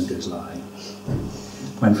hot cylinders lie.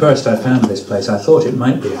 When first I found this place, I thought it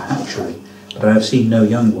might be a hatchery, but I have seen no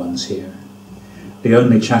young ones here. The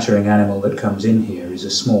only chattering animal that comes in here is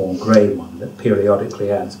a small grey one that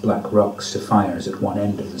periodically adds black rocks to fires at one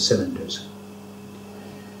end of the cylinders.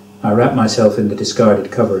 I wrap myself in the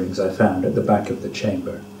discarded coverings I found at the back of the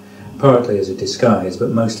chamber, partly as a disguise, but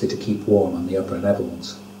mostly to keep warm on the upper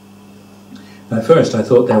levels. At first I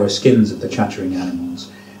thought they were skins of the chattering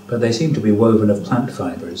animals, but they seem to be woven of plant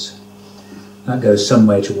fibres. That goes some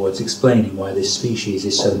way towards explaining why this species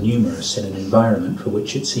is so numerous in an environment for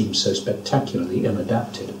which it seems so spectacularly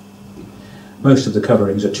ill-adapted. Most of the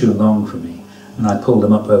coverings are too long for me, and I pull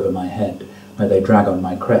them up over my head, where they drag on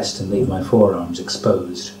my crest and leave my forearms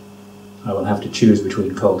exposed. I will have to choose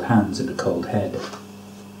between cold hands and a cold head.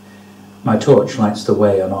 My torch lights the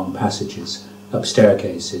way along passages, up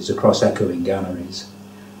staircases, across echoing galleries.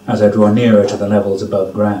 As I draw nearer to the levels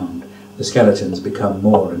above ground, the skeletons become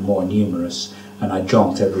more and more numerous, and I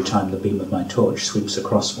jolt every time the beam of my torch sweeps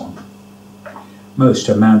across one. Most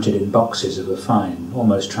are mounted in boxes of a fine,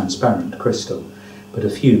 almost transparent crystal, but a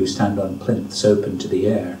few stand on plinths open to the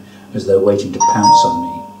air, as though waiting to pounce on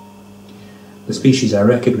me. The species I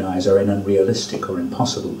recognise are in unrealistic or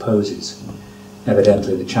impossible poses.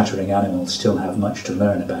 Evidently the chattering animals still have much to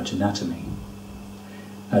learn about anatomy.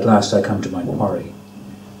 At last I come to my quarry.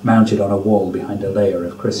 Mounted on a wall behind a layer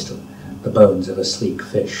of crystal, the bones of a sleek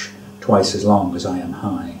fish, twice as long as I am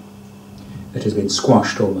high. It has been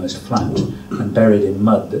squashed almost flat and buried in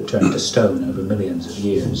mud that turned to stone over millions of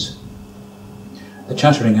years. The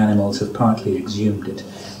chattering animals have partly exhumed it,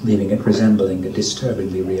 leaving it resembling a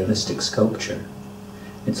disturbingly realistic sculpture.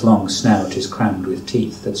 Its long snout is crammed with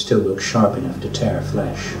teeth that still look sharp enough to tear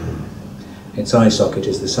flesh. Its eye socket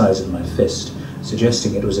is the size of my fist,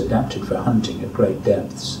 suggesting it was adapted for hunting at great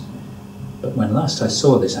depths. But when last I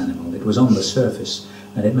saw this animal, it was on the surface,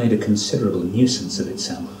 and it made a considerable nuisance of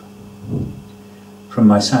itself. From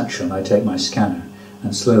my satchel I take my scanner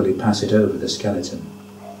and slowly pass it over the skeleton.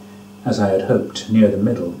 As I had hoped, near the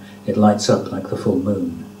middle, it lights up like the full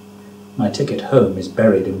moon. My ticket home is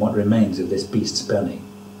buried in what remains of this beast's belly.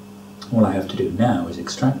 All I have to do now is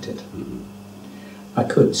extract it. I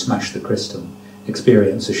could smash the crystal.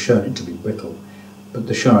 Experience has shown it to be brittle, but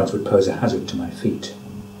the shards would pose a hazard to my feet.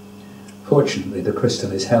 Fortunately, the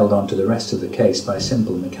crystal is held onto the rest of the case by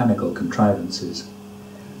simple mechanical contrivances.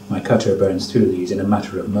 My cutter burns through these in a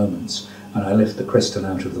matter of moments, and I lift the crystal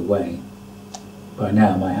out of the way. By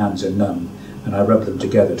now my hands are numb, and I rub them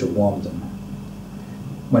together to warm them.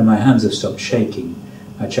 When my hands have stopped shaking,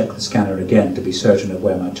 I check the scanner again to be certain of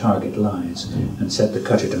where my target lies, and set the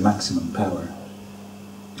cutter to maximum power.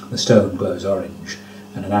 The stone glows orange,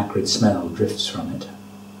 and an acrid smell drifts from it.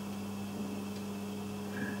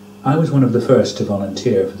 I was one of the first to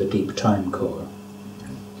volunteer for the Deep Time Corps.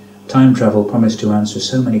 Time travel promised to answer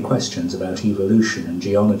so many questions about evolution and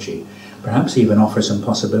geology, perhaps even offer some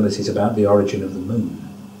possibilities about the origin of the moon.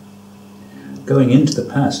 Going into the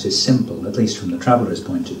past is simple, at least from the traveller's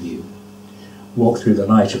point of view. Walk through the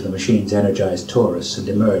light of the machine's energized torus and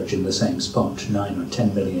emerge in the same spot 9 or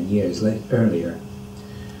 10 million years earlier.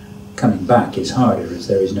 Coming back is harder as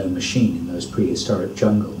there is no machine in those prehistoric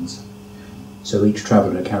jungles. So each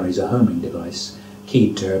traveller carries a homing device,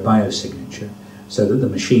 keyed to her biosignature, so that the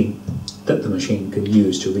machine can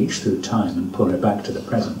use to reach through time and pull her back to the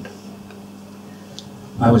present.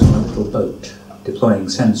 I was in a little boat, deploying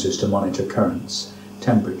sensors to monitor currents,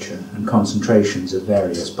 temperature, and concentrations of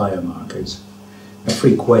various biomarkers. A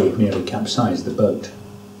freak wave nearly capsized the boat.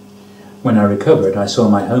 When I recovered, I saw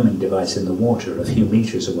my homing device in the water a few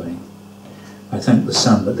meters away. I thanked the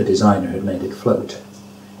sun that the designer had made it float.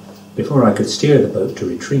 Before I could steer the boat to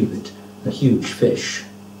retrieve it, a huge fish,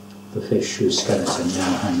 the fish whose skeleton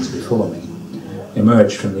now hangs before me,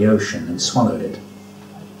 emerged from the ocean and swallowed it.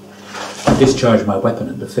 I discharged my weapon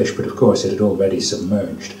at the fish, but of course it had already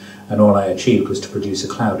submerged, and all I achieved was to produce a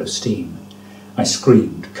cloud of steam. I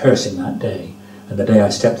screamed, cursing that day, and the day I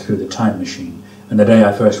stepped through the time machine, and the day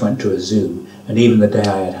I first went to a zoo, and even the day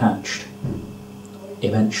I had hatched.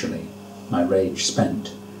 Eventually, my rage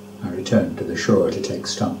spent, I returned to the shore to take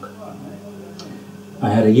stock. I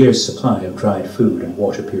had a year's supply of dried food and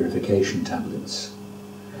water purification tablets.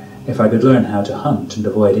 If I could learn how to hunt and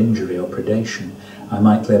avoid injury or predation, I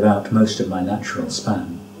might live out most of my natural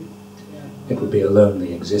span. It would be a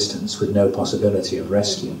lonely existence with no possibility of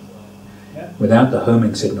rescue. Without the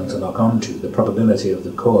homing signal to lock onto, the probability of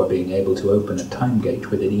the Corps being able to open a time gate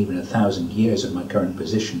within even 1,000 years of my current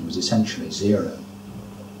position was essentially zero.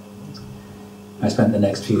 I spent the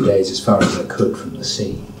next few days as far as I could from the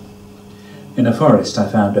sea. In a forest I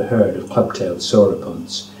found a herd of club-tailed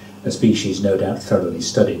sauropods, a species no doubt thoroughly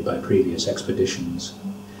studied by previous expeditions.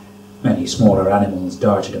 Many smaller animals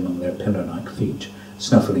darted among their pillar-like feet,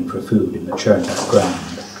 snuffling for food in the churned-up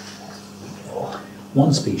ground.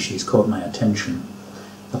 One species caught my attention,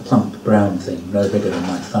 a plump brown thing no bigger than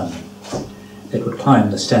my thumb. It would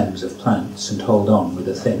climb the stems of plants and hold on with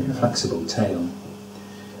a thin, flexible tail.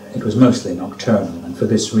 It was mostly nocturnal, and for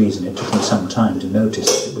this reason it took me some time to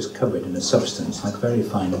notice that it was covered in a substance like very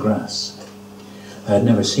fine grass. I had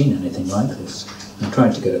never seen anything like this, and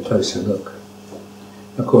tried to get a closer look.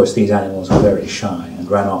 Of course, these animals were very shy,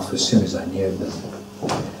 and ran off as soon as I neared them.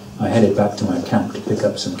 I headed back to my camp to pick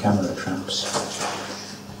up some camera traps.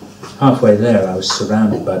 Halfway there, I was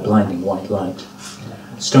surrounded by blinding white light.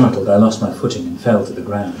 Startled, I lost my footing and fell to the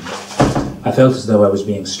ground. I felt as though I was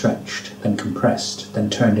being stretched, then compressed, then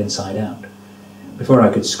turned inside out. Before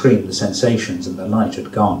I could scream, the sensations and the light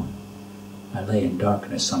had gone. I lay in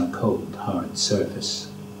darkness on a cold, hard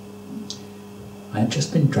surface. I had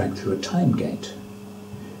just been dragged through a time gate.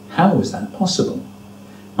 How was that possible?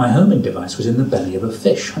 My homing device was in the belly of a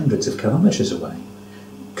fish hundreds of kilometers away.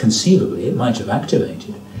 Conceivably, it might have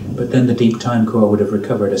activated, but then the Deep Time Corps would have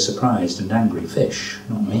recovered a surprised and angry fish,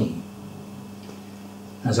 not me.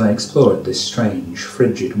 As I explored this strange,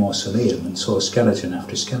 frigid mausoleum and saw skeleton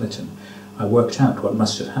after skeleton, I worked out what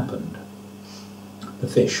must have happened. The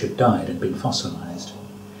fish had died and been fossilized.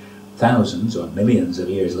 Thousands or millions of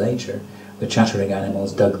years later, the chattering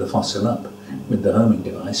animals dug the fossil up, with the homing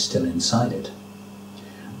device still inside it.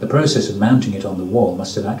 The process of mounting it on the wall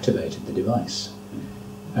must have activated the device.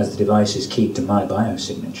 As the device is keyed to my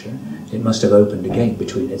biosignature, it must have opened a gate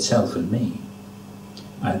between itself and me.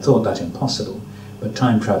 I had thought that impossible, but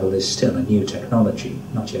time travel is still a new technology,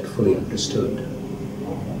 not yet fully understood.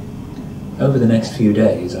 Over the next few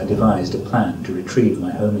days, I devised a plan to retrieve my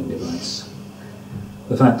homing device.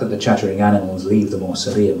 The fact that the chattering animals leave the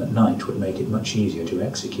mausoleum at night would make it much easier to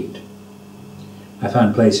execute. I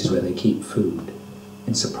found places where they keep food,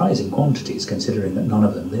 in surprising quantities considering that none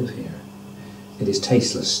of them live here. It is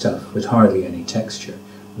tasteless stuff with hardly any texture,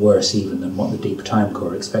 worse even than what the deep time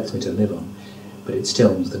core expects me to live on, but it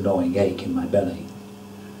stills the gnawing ache in my belly.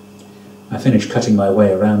 I finish cutting my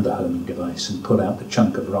way around the homing device and pull out the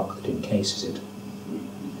chunk of rock that encases it.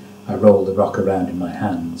 I roll the rock around in my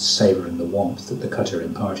hands, savouring the warmth that the cutter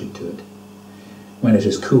imparted to it. When it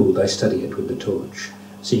has cooled, I study it with the torch,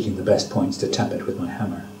 seeking the best points to tap it with my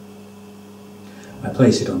hammer. I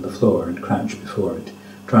place it on the floor and crouch before it,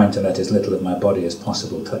 trying to let as little of my body as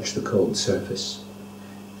possible touch the cold surface.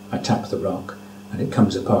 I tap the rock, and it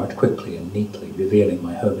comes apart quickly and neatly, revealing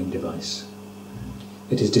my homing device.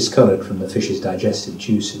 It is discoloured from the fish's digestive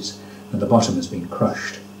juices, and the bottom has been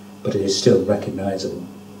crushed, but it is still recognisable.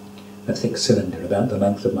 A thick cylinder about the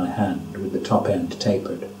length of my hand, with the top end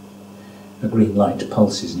tapered. A green light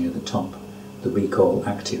pulses near the top, the recall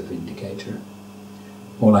active indicator.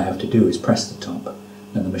 All I have to do is press the top,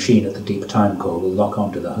 and the machine at the deep time core will lock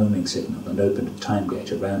onto the homing signal and open a time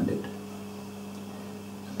gate around it.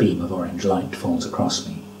 A beam of orange light falls across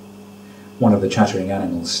me. One of the chattering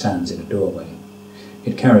animals stands in a doorway.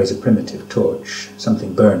 It carries a primitive torch,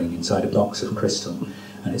 something burning inside a box of crystal,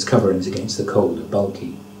 and its coverings against the cold are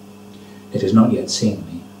bulky. It has not yet seen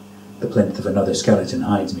me. The plinth of another skeleton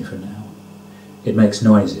hides me for now. It makes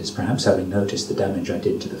noises, perhaps having noticed the damage I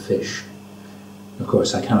did to the fish. Of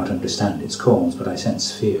course, I cannot understand its calls, but I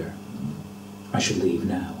sense fear. I should leave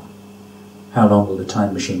now. How long will the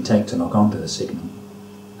time machine take to lock onto the signal?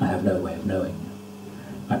 I have no way of knowing.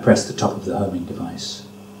 I press the top of the homing device.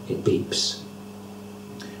 It beeps.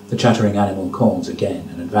 The chattering animal calls again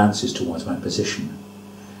and advances towards my position.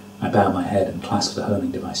 I bow my head and clasp the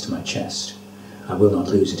homing device to my chest. I will not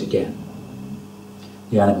lose it again.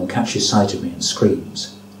 The animal catches sight of me and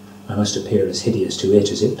screams. I must appear as hideous to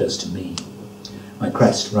it as it does to me. My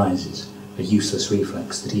crest rises, a useless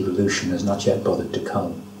reflex that evolution has not yet bothered to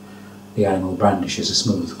cull. The animal brandishes a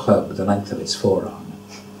smooth club the length of its forearm.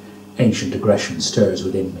 Ancient aggression stirs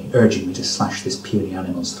within me, urging me to slash this puny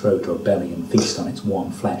animal's throat or belly and feast on its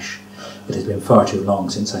warm flesh. It has been far too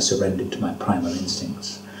long since I surrendered to my primal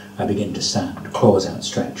instincts. I begin to stand, claws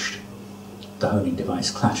outstretched. The homing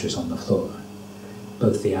device clatters on the floor.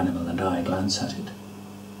 Both the animal and I glance at it.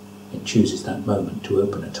 It chooses that moment to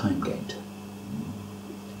open a time gate.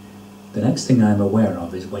 The next thing I am aware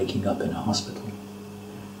of is waking up in a hospital.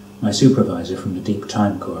 My supervisor from the Deep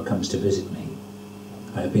Time Corps comes to visit me.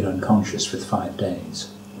 I have been unconscious for 5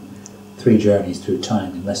 days. 3 journeys through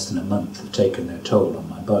time in less than a month have taken their toll on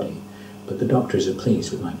my body, but the doctors are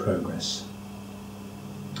pleased with my progress.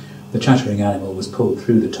 The chattering animal was pulled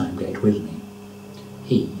through the time gate with me.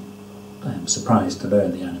 He, I am surprised to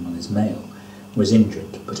learn the animal is male, was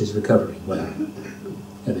injured but is recovering well.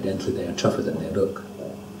 Evidently they are tougher than they look.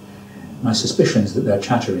 My suspicions that their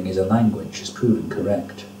chattering is a language has proven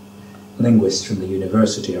correct. Linguists from the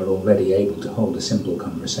university are already able to hold a simple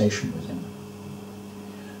conversation with him.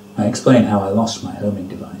 I explain how I lost my homing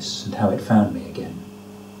device and how it found me again.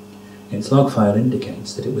 Its log file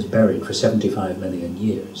indicates that it was buried for 75 million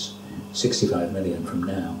years, 65 million from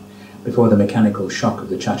now, before the mechanical shock of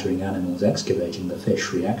the chattering animals excavating the fish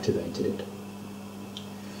reactivated it.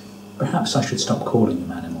 Perhaps I should stop calling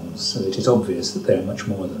them animals, as it is obvious that they are much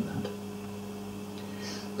more than that.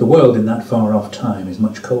 The world in that far-off time is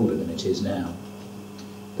much colder than it is now.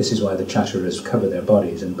 This is why the chatterers cover their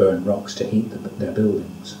bodies and burn rocks to heat their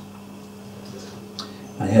buildings.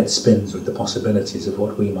 My head spins with the possibilities of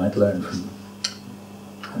what we might learn from...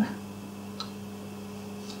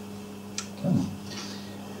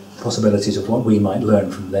 Possibilities of what we might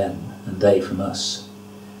learn from them, and they from us.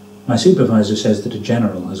 My supervisor says that a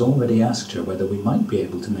general has already asked her whether we might be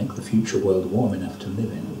able to make the future world warm enough to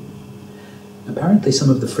live in. Apparently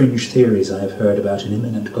some of the fringe theories I have heard about an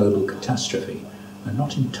imminent global catastrophe are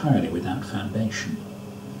not entirely without foundation.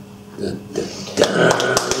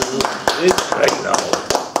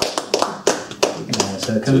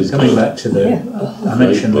 So coming back to the... I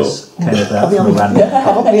mentioned this came about from a random...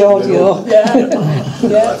 Probably audio.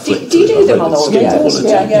 Do you do them on audio?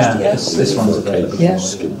 Yes, this one's available. Yeah.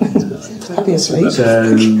 Obviously.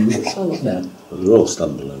 So, All of them. Well, they're all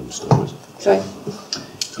standalone stories. Sorry.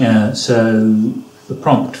 yeah, so the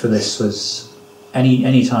prompt for this was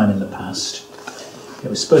any time in the past. It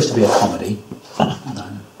was supposed to be a comedy. And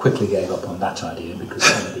I quickly gave up on that idea because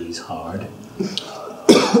comedy is hard.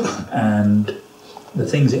 And the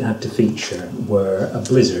things it had to feature were a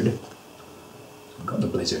blizzard. I've got the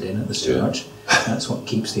blizzard in at the start. That's what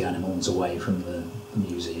keeps the animals away from the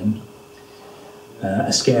museum.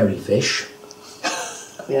 A scary fish.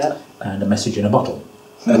 Yeah. And a message in a bottle.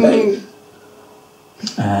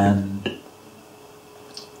 And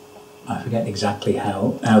I forget exactly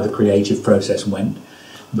how the creative process went,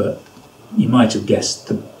 but you might have guessed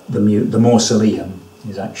the mausoleum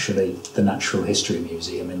is actually the Natural History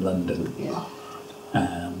Museum in London. Yeah.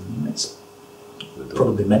 It's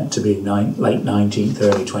probably meant to be late 19th,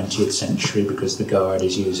 early 20th century because the guard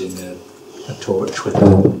is using a torch with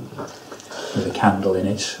a candle in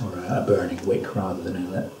it, or a burning wick rather than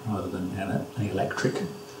an electric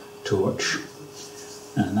torch,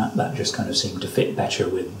 and that just kind of seemed to fit better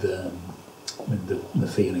with the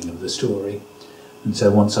feeling of the story. And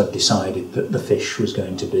so once I'd decided that the fish was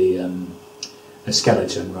going to be a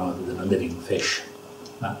skeleton rather than a living fish,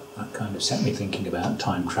 that kind of set me thinking about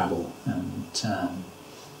time travel, and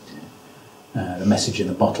the message in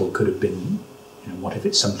the bottle could have been, what if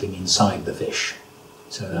it's something inside the fish?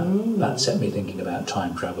 So that set me thinking about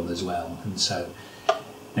time travel as well. And so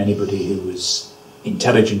anybody who was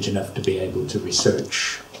intelligent enough to be able to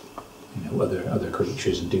research other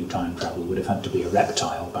creatures and do time travel would have had to be a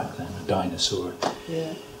reptile back then, a dinosaur,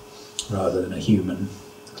 rather than a human.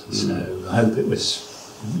 So I hope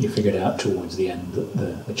you figured out towards the end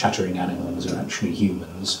that the chattering animals are actually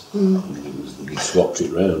humans. You swapped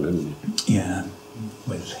it round, didn't you? Yeah,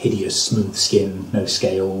 with hideous smooth skin, no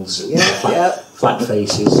scales, Yeah. flat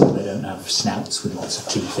faces, and they don't have snouts with lots of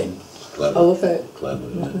teeth in. Clever. I love it. Clever,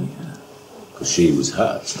 because she was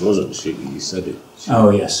hatched, wasn't she? You said it. Oh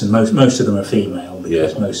yes, and most of them are female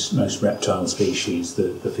because most reptile species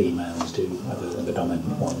the females are the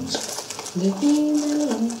dominant ones. The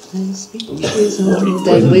female species are more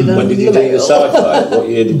deadly than When did you the do your male. sci-fi? What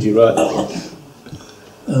year did you write that?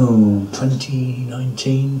 Oh,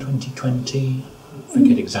 2019, 2020. I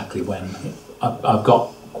forget exactly when. I've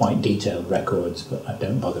got quite detailed records, but I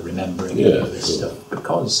don't bother remembering any of this stuff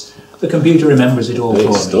because the computer remembers it all for me.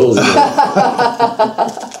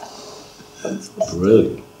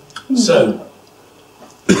 Brilliant. So,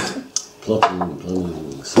 Plotting and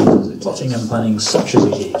planning, plotting and planning such as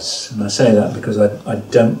it is. And I say that because I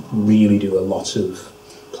don't really do a lot of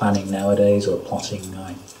planning nowadays, or plotting.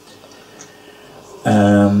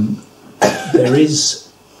 There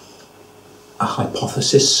is a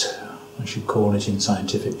hypothesis, I should call it in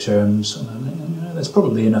scientific terms. There's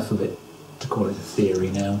probably enough of it to call it a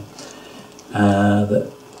theory now.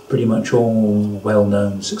 That pretty much all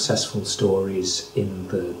well-known successful stories in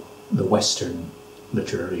the Western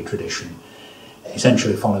literary tradition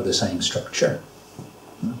essentially follow the same structure,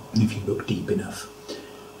 if you look deep enough.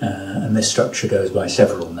 And this structure goes by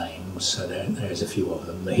several names, so there's a few of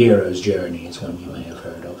them. The hero's journey is one you may have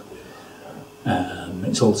heard of.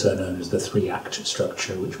 It's also known as the three-act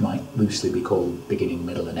structure, which might loosely be called beginning,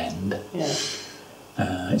 middle and end. Yeah.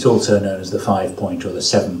 It's also known as the 5-point or the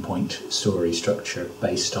 7-point story structure,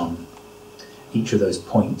 based on each of those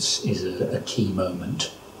points is a key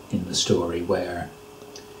moment in the story where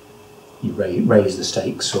you raise the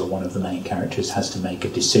stakes, or one of the main characters has to make a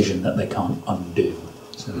decision that they can't undo.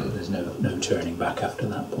 So there's no turning back after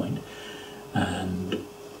that point. And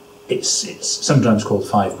it's sometimes called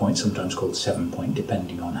 5-point, sometimes called 7-point,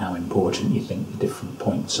 depending on how important you think the different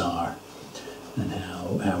points are and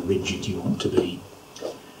how rigid you want to be.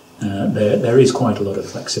 There is quite a lot of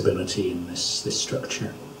flexibility in this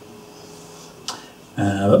structure.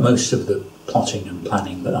 But most of the plotting and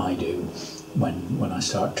planning that I do when I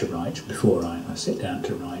start to write, before I sit down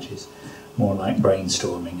to write, is more like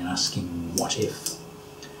brainstorming and asking what if.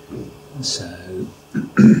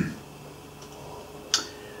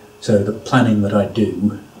 So the planning that I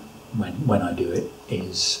do when I do it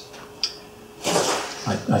is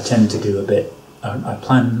I tend to do a bit. I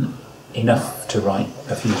plan enough to write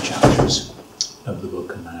a few chapters of the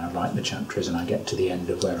book, and then I write the chapters and I get to the end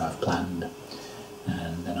of where I've planned,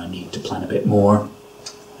 and then I need to plan a bit more,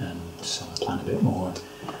 and so I plan a bit more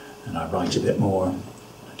and I write a bit more.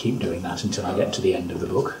 I keep doing that until I get to the end of the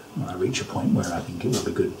book, or I reach a point where I think it will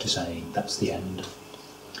be good to say that's the end.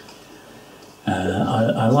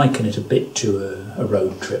 I liken it a bit to a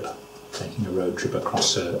road trip, taking a road trip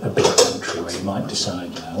across a big country where you might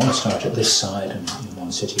decide, I want to start at this side and in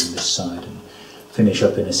one city and this side, and finish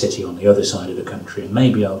up in a city on the other side of the country, and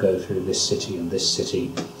maybe I'll go through this city and this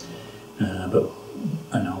city, I'll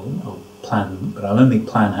plan, but I'll only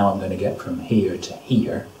plan how I'm going to get from here to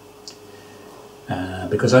here,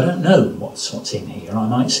 because I don't know what's in here. I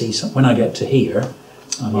might see when I get to here,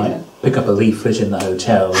 I might pick up a leaflet in the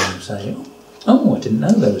hotel and say, oh, I didn't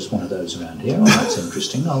know there was one of those around here. Oh, that's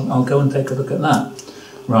interesting. I'll go and take a look at that,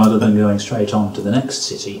 rather than going straight on to the next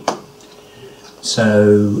city.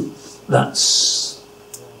 So that's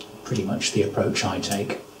pretty much the approach I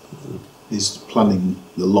take. Is planning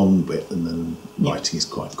the long bit and then writing is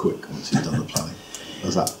quite quick once you've done the planning? Or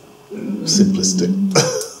is that simplistic?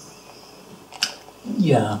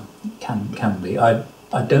 Yeah, can be. I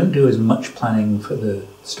don't do as much planning for the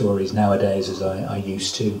stories nowadays as I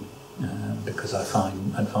used to, because I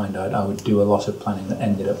would do a lot of planning that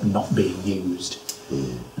ended up not being used,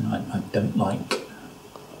 and I don't like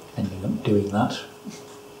ending up doing that.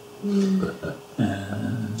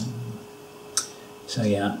 So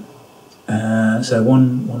yeah. So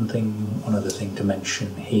one other thing to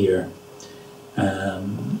mention here.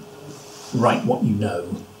 Write what you know,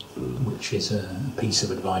 which is a piece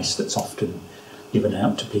of advice that's often given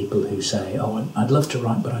out to people who say, "Oh, I'd love to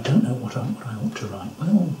write, but I don't know what I ought to write."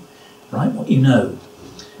 Well, write what you know.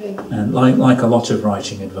 And like a lot of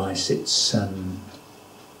writing advice, it's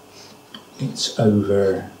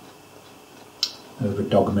over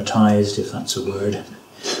dogmatized, if that's a word.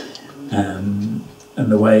 And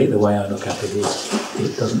the way I look at it is,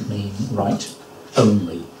 it doesn't mean write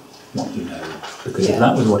only what you know, because if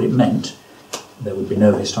that was what it meant, there would be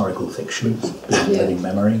no historical fiction being living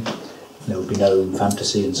memory. There would be no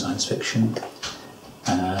fantasy and science fiction.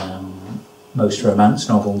 Most romance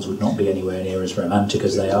novels would not be anywhere near as romantic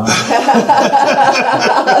as they are.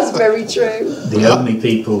 That's very true. The only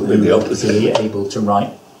people who would be able to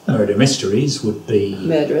write murder mysteries would be...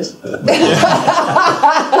 murderers.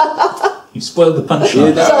 You spoiled the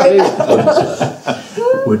punchline.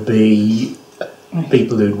 Would be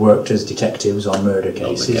people who'd worked as detectives on murder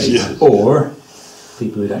cases, or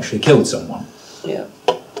people who'd actually killed someone. Yeah.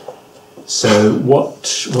 So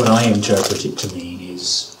what I interpret it to mean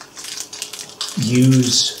is,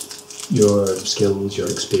 use your skills, your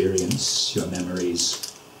experience, your memories,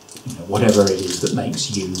 whatever it is that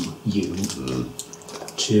makes you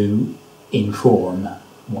to inform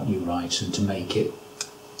what you write and to make it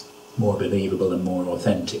more believable and more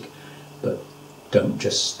authentic. But don't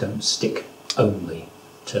stick only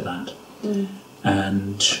to that.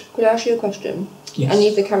 And could I ask you a question? Yes. Any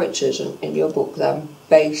of the characters in your book then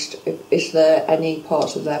is there any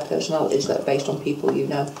parts of their personalities that are based on people you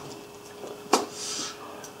know?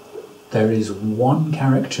 There is one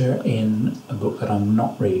character in a book that I'm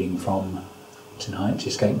not reading from tonight,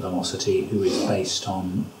 Escape Velocity, who is based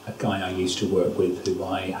on a guy I used to work with who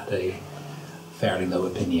I had a fairly low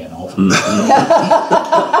opinion of.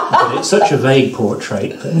 But it's such a vague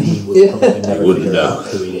portrait that he would probably never figure out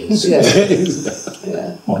who he is.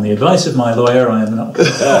 Yeah. On the advice of my lawyer, I am not...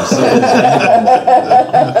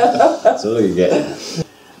 That's all you get.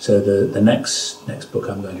 So the next book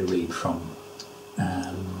I'm going to read from,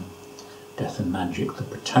 Death and Magic, the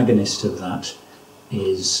protagonist of that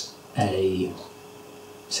is a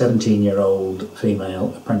 17-year-old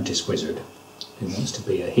female apprentice wizard who wants to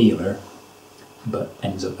be a healer but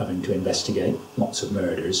ends up having to investigate lots of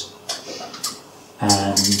murders.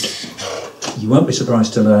 And you won't be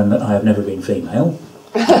surprised to learn that I have never been female.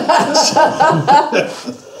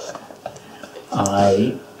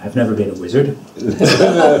 I have never been a wizard.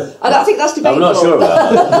 I don't think that's debatable. I'm not sure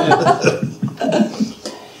about that.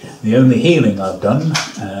 The only healing I've done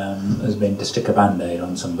has been to stick a band-aid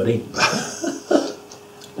on somebody.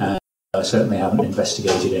 I certainly haven't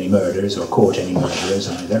investigated any murders or caught any murderers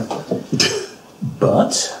either.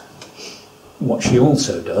 But what she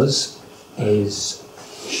also does is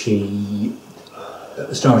at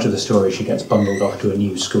the start of the story, she gets bundled off to a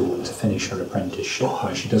new school to finish her apprenticeship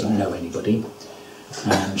where she doesn't know anybody,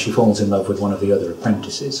 and she falls in love with one of the other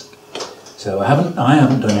apprentices. So I haven't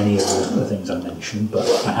done any of the things I mentioned, but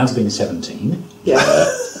I have been 17. Yeah.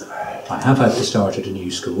 I have had to start at a new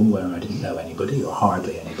school where I didn't know anybody, or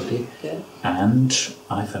hardly anybody, and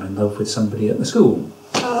I fell in love with somebody at the school.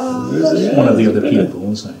 One of the other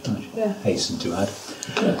pupils, I hasten to add.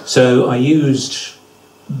 So I used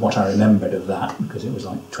what I remembered of that, because it was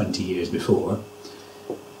like 20 years before,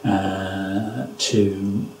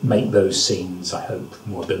 to make those scenes, I hope,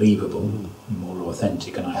 more believable, more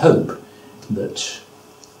authentic, and I hope that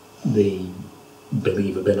the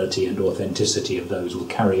believability and authenticity of those will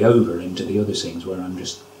carry over into the other scenes where I'm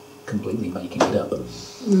just completely making it up.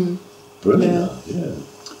 Brilliant.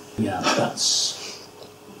 Yeah, that's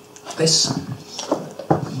this.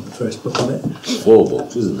 first book of it. 4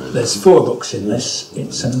 books, isn't there? There's 4 books in this.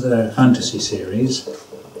 It's another fantasy series.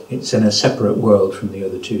 It's in a separate world from the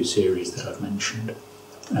other 2 series that I've mentioned.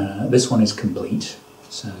 This one is complete,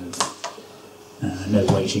 so no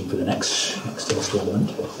waiting for the next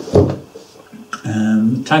instalment.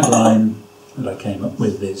 Tagline that I came up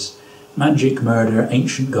with is magic, murder,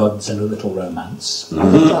 ancient gods and a little romance.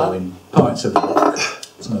 So in parts of the book,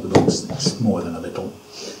 some of the books it's more than a little.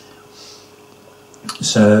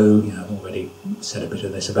 So, I've already said a bit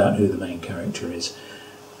of this about who the main character is,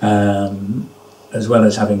 as well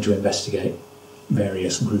as having to investigate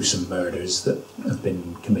various gruesome murders that have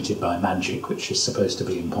been committed by magic, which is supposed to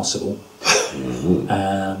be impossible.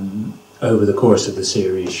 Over the course of the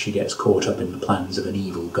series, she gets caught up in the plans of an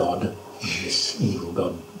evil god. And this evil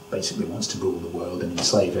god basically wants to rule the world and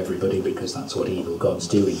enslave everybody, because that's what evil gods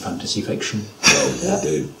do in fantasy fiction. They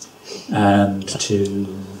do. And to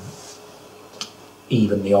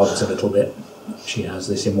even the odds a little bit, she has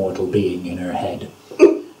this immortal being in her head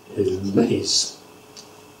who is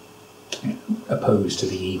opposed to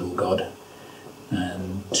the evil god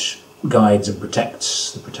and guides and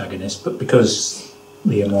protects the protagonist, but because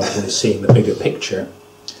the immortal is seeing the bigger picture,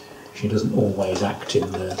 she doesn't always act in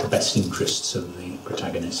the best interests of the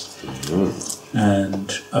protagonist.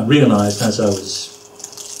 And I realised as I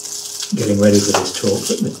was getting ready for this talk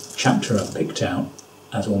that the chapter I picked out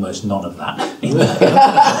has almost none of that. I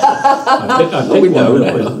picked one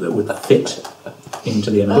that would fit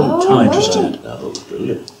into the amount of time I had. That looks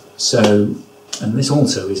brilliant. So, and this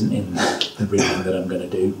also isn't in the reading that I'm going to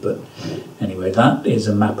do, but anyway, that is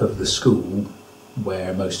a map of the school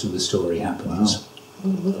where most of the story happens.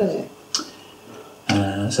 Lovely.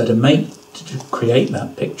 So to create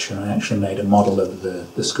that picture, I actually made a model of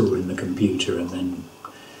the school in the computer, and then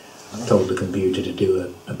told the computer to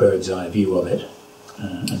do a bird's eye view of it,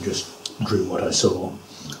 and just drew what I saw,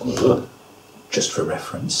 just for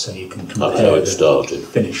reference, so you can compare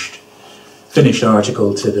the finished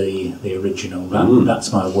article to the original.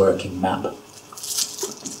 That's my working map.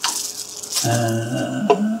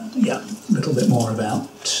 Yeah, a little bit more about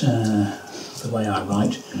the way I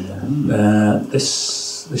write. This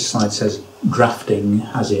slide says drafting,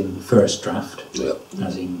 as in first draft,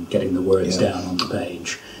 as in getting the words down on the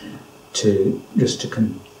page, just to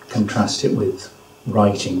contrast it with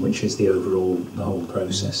writing, which is the whole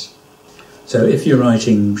process. So if you're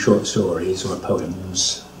writing short stories or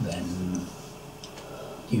poems, then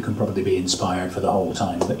you can probably be inspired for the whole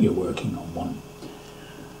time that you're working on one,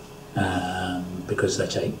 because they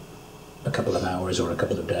take a couple of hours or a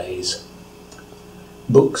couple of days.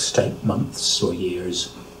 Books take months or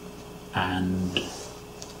years, and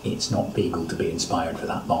it's not legal to be inspired for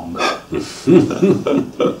that long.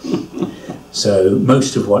 So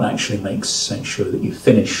most of what actually makes sure that you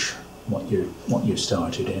finish what you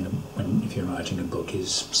started in, if you're writing a book,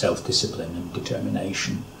 is self-discipline and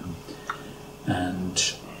determination.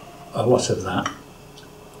 And a lot of that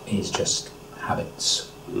is just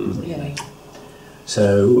habits, really.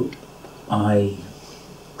 So I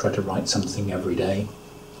try to write something every day,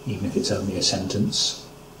 even if it's only a sentence.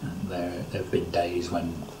 And there have been days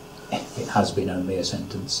when it has been only a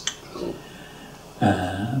sentence.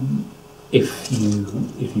 If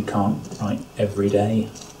you can't write every day,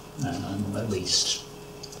 at least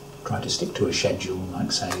try to stick to a schedule,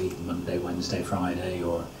 like say Monday, Wednesday, Friday,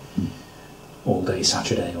 or all day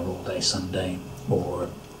Saturday or all day Sunday, or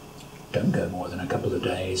don't go more than a couple of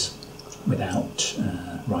days without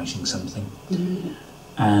writing something.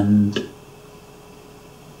 And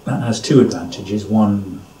that has 2 advantages.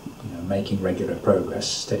 One, making regular progress,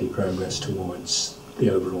 steady progress towards the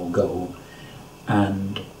overall goal,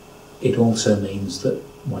 and it also means that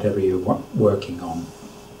whatever you're working on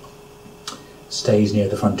stays near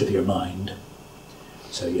the front of your mind,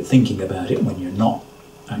 so you're thinking about it when you're not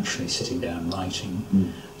actually sitting down writing,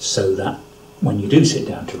 so that when you do sit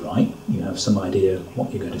down to write, you have some idea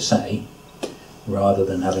what you're going to say, rather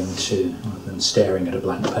than staring at a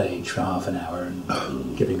blank page for half an hour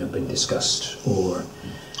and giving up in disgust, or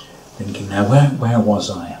thinking, now where was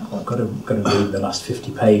I? I've got to read the last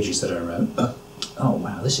 50 pages that I wrote. Oh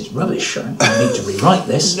wow, this is rubbish. I need to rewrite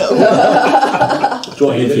this. And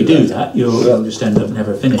if you do that, you'll just end up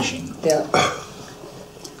never finishing. Yeah.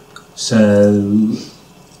 So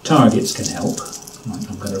targets can help. Like,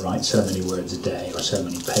 I'm going to write so many words a day, or so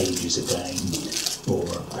many pages a day, or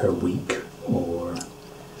per week, or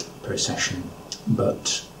per session.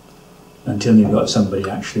 But until you've got somebody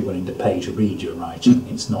actually willing to pay to read your writing,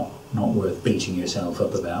 it's not worth beating yourself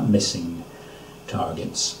up about missing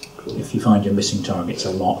targets. If you find you're missing targets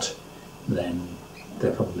a lot, then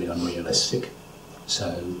they're probably unrealistic.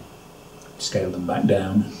 So scale them back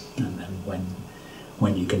down, and then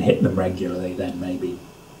when you can hit them regularly, then maybe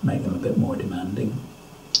make them a bit more demanding.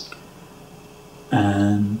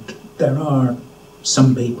 And there are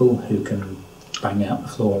some people who can bang out the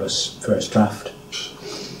flawless first draft.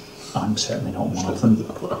 I'm certainly not one of them.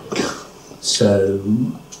 So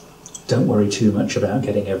don't worry too much about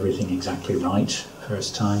getting everything exactly right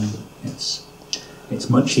first time. It's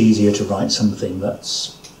much easier to write something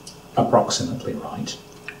that's approximately right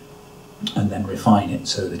and then refine it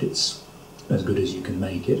so that it's as good as you can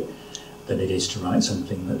make it than it is to write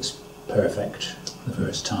something that's perfect the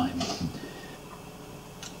first time.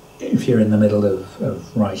 If you're in the middle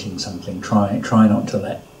of writing something, try not to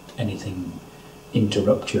let anything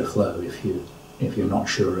interrupt your flow if you're not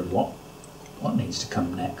sure of what needs to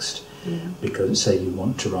come next. Because say you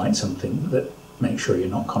want to write something, that make sure you're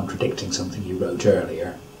not contradicting something you wrote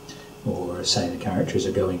earlier, or say the characters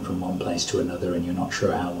are going from one place to another and you're not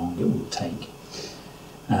sure how long it will take.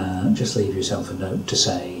 Just leave yourself a note to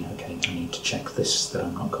say, okay, I need to check this, that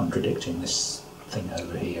I'm not contradicting this thing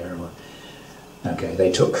over here, or okay,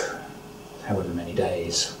 they took however many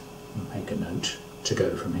days. Make a note to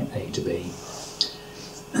go from A to B.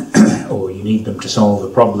 Or you need them to solve a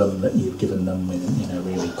problem that you've given them in a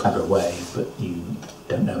really clever way, but you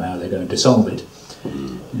don't know how they're going to solve it.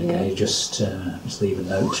 Okay, just leave a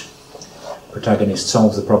note. Protagonist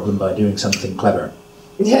solves the problem by doing something clever.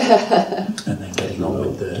 And then getting on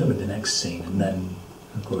with the next scene. And then,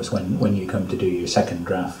 of course, when you come to do your second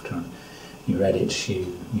draft or your edit,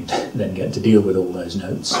 you then get to deal with all those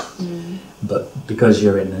notes. But because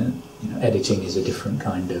you're in editing is a different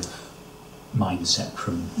kind of mindset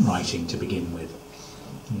from writing to begin with.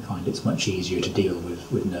 You find it's much easier to deal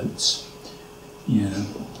with notes. Yeah.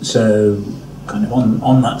 So, kind of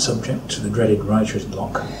on that subject, the dreaded writer's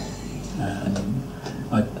block,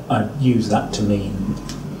 I use that to mean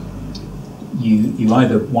you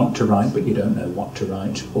either want to write but you don't know what to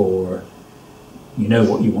write, or you know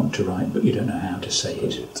what you want to write but you don't know how to say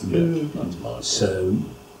it. So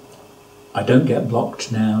I don't get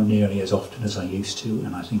blocked now nearly as often as I used to,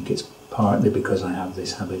 and I think it's partly because I have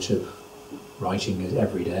this habit of writing it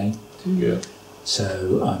every day.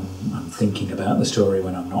 So I'm thinking about the story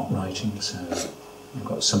when I'm not writing, so I've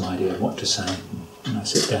got some idea of what to say when I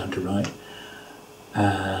sit down to write.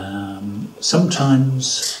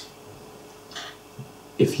 Sometimes,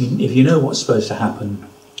 if you know what's supposed to happen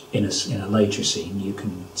in a later scene, you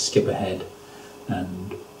can skip ahead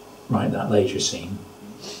and write that later scene.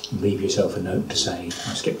 Leave yourself a note to say,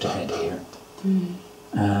 I skipped ahead here.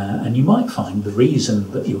 And you might find the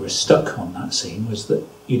reason that you were stuck on that scene was that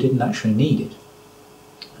you didn't actually need it.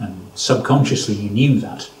 And subconsciously you knew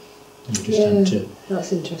that. You just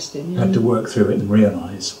that's interesting. had to work through it and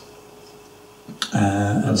realise.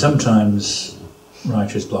 And sometimes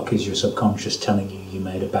writer's block is your subconscious telling you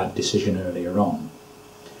made a bad decision earlier on.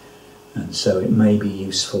 And so it may be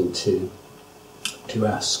useful to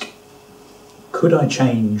ask, could I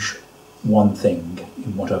change one thing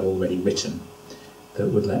in what I've already written that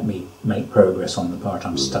would let me make progress on the part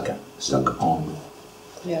I'm stuck on?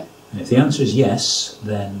 Yeah. And if the answer is yes,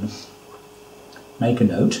 then make a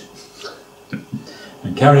note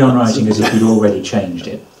and carry on writing as if you'd already changed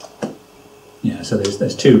it. Yeah, so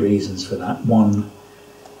there's two reasons for that. One,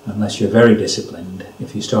 unless you're very disciplined,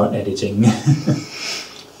 if you start editing,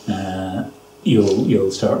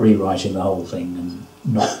 you'll start rewriting the whole thing and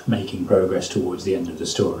not making progress towards the end of the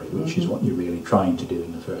story, which is what you're really trying to do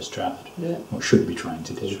in the first draft, or should be trying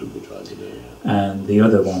to do. And the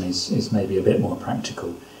other one is maybe a bit more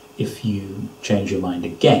practical. If you change your mind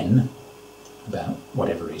again about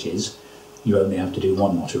whatever it is, you only have to do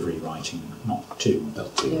one lot of rewriting, not two.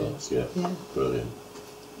 Not two lots, yeah. Brilliant.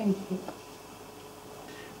 Thank you.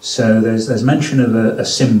 So there's mention of a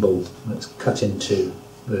symbol that's cut into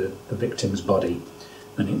the victim's body,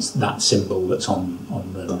 and it's that symbol that's on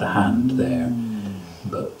the hand there,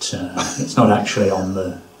 but it's not actually on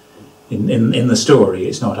the in the story.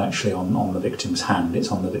 It's not actually on the victim's hand.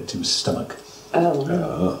 It's on the victim's stomach.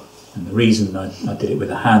 And the reason I did it with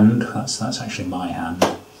a hand, that's actually my hand.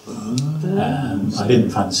 I didn't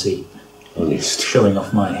fancy showing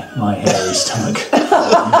off my hairy stomach.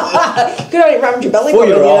 Good on it round your belly for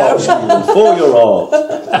button, your art. For your art.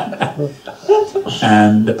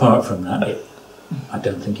 And apart from that, I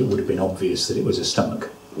don't think it would have been obvious that it was a stomach.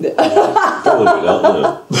 Probably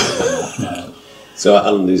not, No. So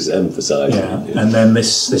Alan is emphasising. Yeah, and then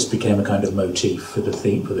this became a kind of motif for the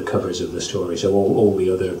theme, for the covers of the story. So all the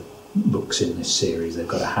other books in this series, they've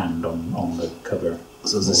got a hand on the cover.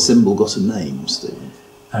 So has the symbol got a name, Stephen?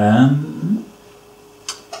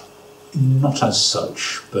 Not as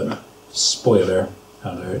such, but spoiler,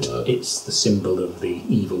 alert. It's the symbol of the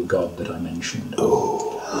evil god that I mentioned. The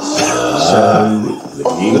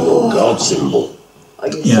evil god symbol.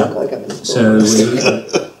 So we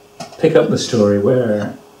pick up the story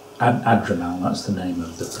where Adramal, that's the name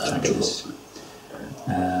of the protagonist,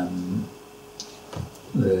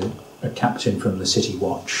 a captain from the City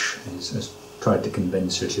Watch has tried to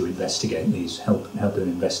convince her to investigate these, help him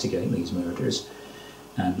investigate these murders,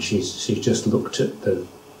 and she's just looked at the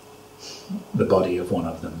body of one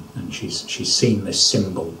of them, and she's seen this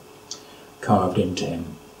symbol carved into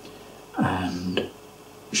him, and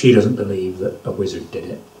she doesn't believe that a wizard did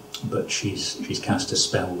it, but she's cast a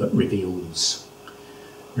spell that reveals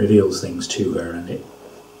things to her, and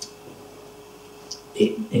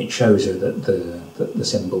it shows her that the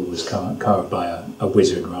symbol was carved by a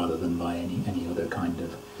wizard rather than by any other kind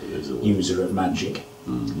of user of magic.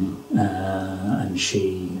 And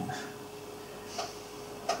she,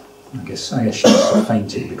 I guess she must have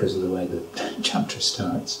fainted because of the way the chapter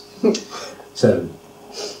starts. So,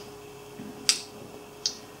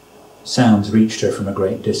 sounds reached her from a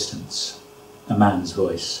great distance. A man's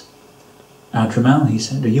voice. "Adramal," he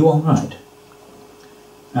said, "are you all right?"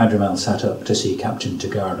 Adramal sat up to see Captain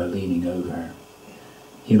Tagara leaning over her.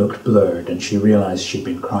 He looked blurred, and she realised she'd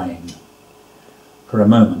been crying. For a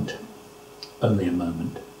moment, only a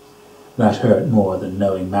moment, that hurt more than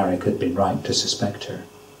knowing Marek had been right to suspect her.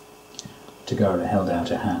 Tagara held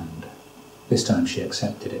out a hand. This time she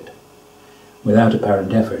accepted it. Without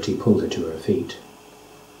apparent effort, he pulled her to her feet.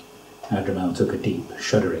 Adramal took a deep,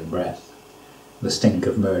 shuddering breath. The stink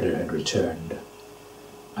of murder had returned.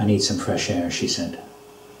 "I need some fresh air," she said.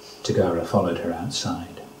 Tagara followed her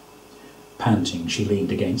outside. Panting, she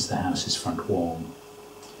leaned against the house's front wall.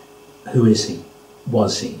 "Who is he?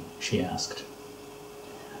 Was he?" she asked.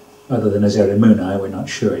 "Other than a Zerimunai, we're not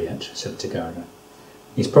sure yet," said Tagara.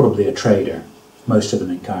 "He's probably a trader. Most of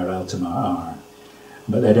them in Cair Altamar are.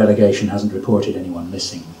 But their delegation hasn't reported anyone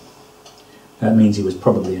missing. That means he was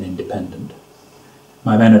probably an independent.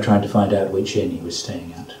 My men are trying to find out which inn he was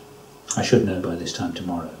staying at. I should know by this time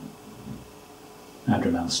tomorrow."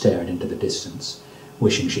 Adramal stared into the distance,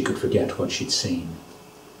 wishing she could forget what she'd seen.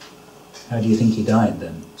 "How do you think he died,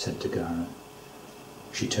 then?" said Tagara.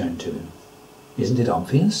 She turned to him. "Isn't it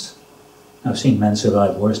obvious? I've seen men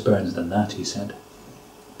survive worse burns than that," he said.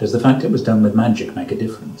 "Does the fact it was done with magic make a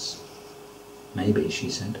difference?" "Maybe," she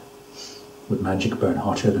said. Would magic burn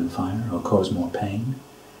hotter than fire, or cause more pain?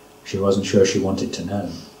 She wasn't sure she wanted to know.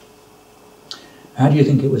 "How do you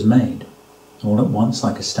think it was made? All at once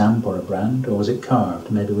like a stamp or a brand, or was it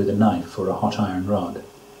carved, maybe with a knife or a hot iron rod?"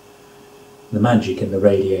 The magic in the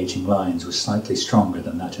radiating lines was slightly stronger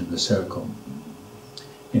than that in the circle.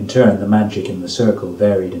 In turn, the magic in the circle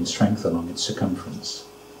varied in strength along its circumference.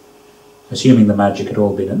 Assuming the magic had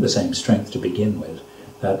all been at the same strength to begin with,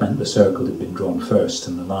 that meant the circle had been drawn first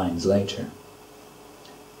and the lines later.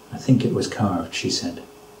 "I think it was carved," she said.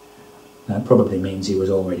 "That probably means he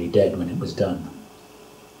was already dead when it was done."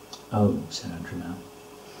 "Oh," said Adramal.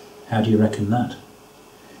 "How do you reckon that?"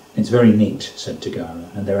 "It's very neat," said Tagara,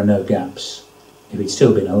 "and there are no gaps. If he'd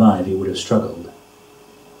still been alive, he would have struggled."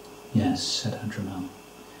 "Yes," said Adramal.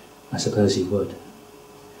 "I suppose he would."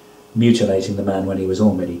 Mutilating the man when he was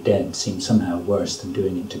already dead seemed somehow worse than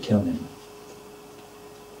doing it to kill him.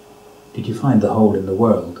 "Did you find the hole in the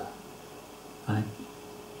world?"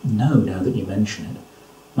 No, now that you mention it.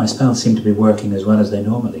 My spells seem to be working as well as they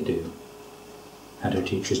normally do." Had her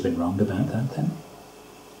teachers been wrong about that, then?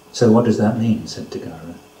 "So what does that mean?" said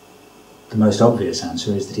Tagara. "The most obvious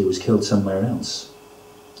answer is that he was killed somewhere else."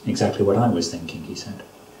 "Exactly what I was thinking," he said.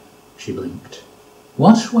 She blinked.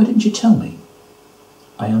 "What? Why didn't you tell me?"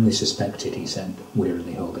 "I only suspected," he said,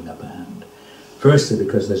 wearily holding up a hand. "Firstly,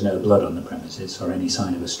 because there's no blood on the premises, or any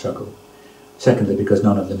sign of a struggle. Secondly, because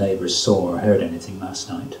none of the neighbours saw or heard anything last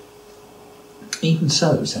night." "Even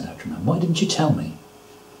so," said Adramal, "why didn't you tell me?"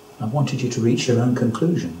 "I wanted you to reach your own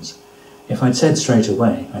conclusions. If I'd said straight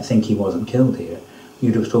away, 'I think he wasn't killed here,'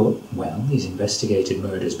 you'd have thought, well, he's investigated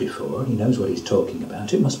murders before, he knows what he's talking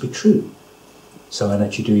about, it must be true. So I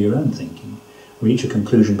let you do your own thinking, reach a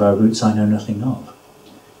conclusion by routes I know nothing of.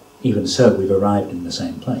 Even so, we've arrived in the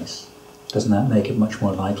same place. Doesn't that make it much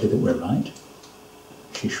more likely that we're right?"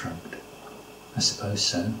 She shrugged. "I suppose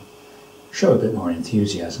so. Show a bit more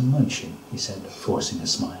enthusiasm, won't you?" he said, forcing a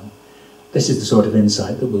smile. "This is the sort of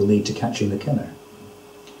insight that will lead to catching the killer."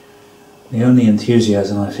 "The only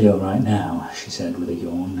enthusiasm I feel right now," she said with a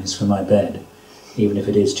yawn, "is for my bed, even if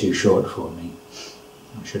it is too short for me."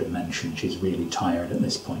 I should have mentioned she's really tired at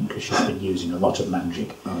this point because she's been using a lot of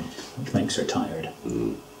magic, which makes her tired.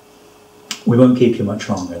 "We won't keep you much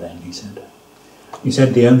longer then," he said. You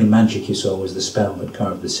said the only magic you saw was the spell that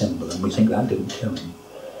carved the symbol, and we think that didn't kill him.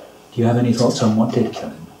 Do you have any thoughts on what did kill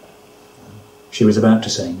him? She was about to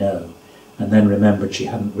say no, and then remembered she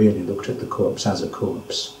hadn't really looked at the corpse as a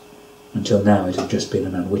corpse. Until now it had just been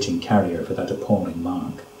an unwitting carrier for that appalling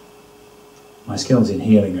mark. My skills in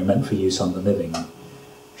healing are meant for use on the living,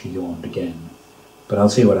 she yawned again, but I'll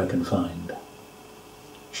see what I can find.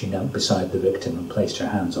 She knelt beside the victim and placed her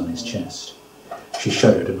hands on his chest. She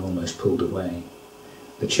shuddered and almost pulled away.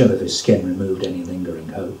 The chill of his skin removed any lingering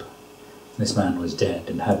hope. This man was dead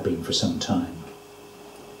and had been for some time.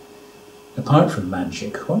 Apart from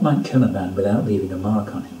magic, what might kill a man without leaving a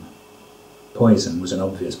mark on him? Poison was an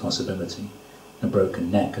obvious possibility, a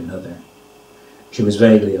broken neck another. She was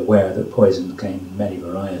vaguely aware that poison came in many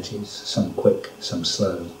varieties, some quick, some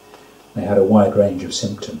slow. They had a wide range of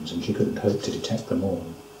symptoms, and she couldn't hope to detect them all.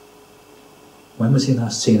 When was he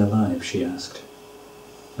last seen alive, she asked.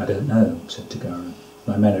 I don't know, said Tagara.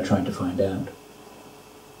 My men are trying to find out.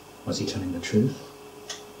 Was he telling the truth?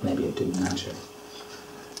 Maybe it didn't matter.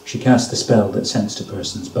 She cast the spell that sensed a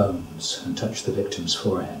person's bones and touched the victim's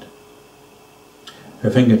forehead. Her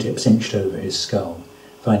fingertips inched over his skull,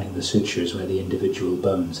 finding the sutures where the individual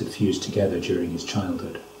bones had fused together during his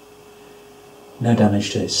childhood. No damage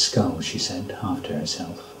to his skull, she said, half to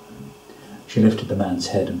herself. She lifted the man's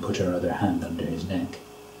head and put her other hand under his neck.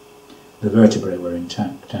 The vertebrae were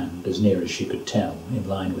intact and, as near as she could tell, in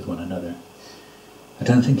line with one another. I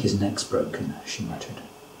don't think his neck's broken, she muttered.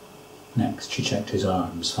 Next she checked his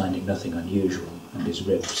arms, finding nothing unusual, and his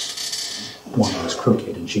ribs. One was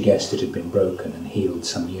crooked, and she guessed it had been broken and healed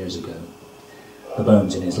some years ago. The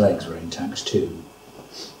bones in his legs were intact too.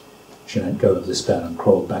 She let go of the spell and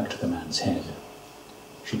crawled back to the man's head.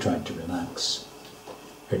 She tried to relax.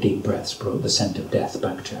 Her deep breaths brought the scent of death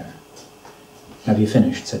back to her. Have you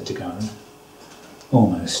finished? Said Tagara.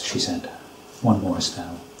 Almost, she said. One more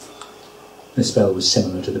spell. The spell was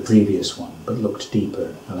similar to the previous one, but looked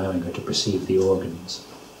deeper, allowing her to perceive the organs.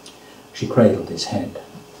 She cradled his head.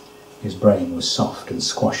 His brain was soft and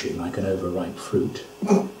squashy like an overripe fruit.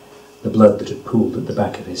 The blood that had pooled at the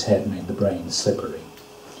back of his head made the brain slippery.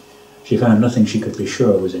 She found nothing she could be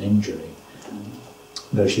sure was an injury,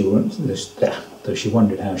 though she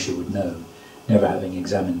wondered how she would know, never having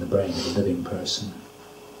examined the brain of a living person.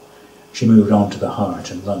 She moved on to the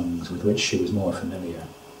heart and lungs, with which she was more familiar.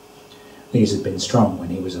 These had been strong when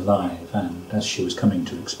he was alive, and, as she was coming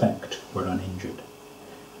to expect, were uninjured.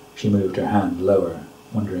 She moved her hand lower,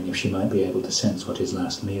 wondering if she might be able to sense what his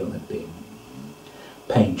last meal had been.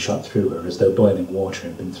 Pain shot through her, as though boiling water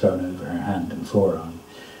had been thrown over her hand and forearm.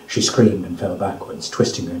 She screamed and fell backwards,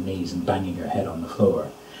 twisting her knees and banging her head on the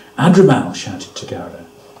floor. "Adramal!" shouted Tagara.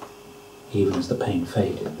 Even as the pain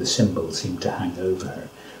faded, the symbol seemed to hang over her,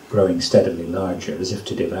 growing steadily larger, as if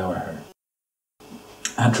to devour her.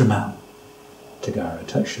 "Adramal!" Tagara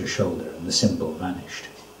touched her shoulder, and the symbol vanished.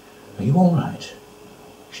 "Are you all right?"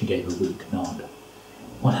 She gave a weak nod.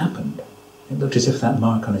 "What happened? It looked as if that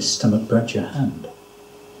mark on his stomach burnt your hand."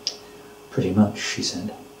 "Pretty much," she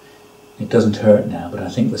said. "It doesn't hurt now, but I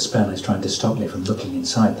think the spell is trying to stop me from looking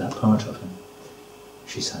inside that part of him."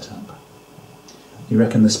 She sat up. "You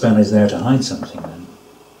reckon the spell is there to hide something, then?"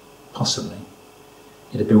 "Possibly.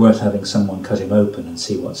 It'd be worth having someone cut him open and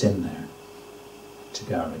see what's in there."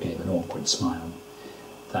 Tagara gave an awkward smile.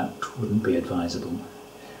 "That wouldn't be advisable.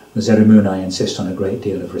 The Zerumunai insist on a great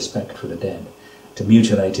deal of respect for the dead. To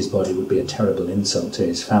mutilate his body would be a terrible insult to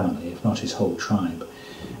his family, if not his whole tribe.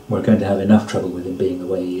 We're going to have enough trouble with him being the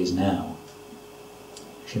way he is now."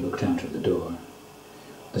 She looked out of the door.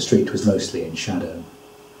 The street was mostly in shadow.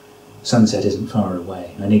 "Sunset isn't far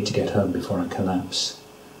away. I need to get home before I collapse.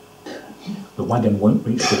 The wagon won't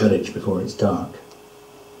reach the village before it's dark."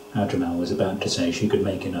 Adramal was about to say she could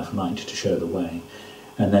make enough light to show the way,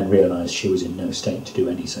 and then realised she was in no state to do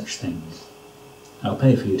any such thing. "I'll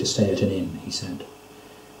pay for you to stay at an inn," he said.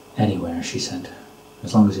 "Anywhere," she said,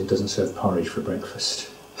 "as long as it doesn't serve porridge for breakfast."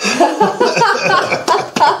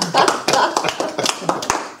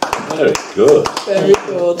 Very good. Very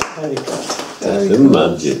good. Very good. Very The good.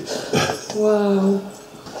 magic. Wow.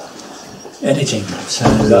 Editing. Is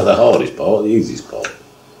that the hardest part or the easiest part?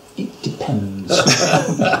 It depends.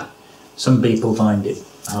 Some people find it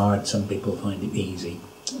hard, some people find it easy.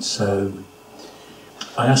 So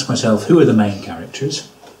I asked myself, who are the main characters?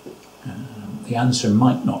 The answer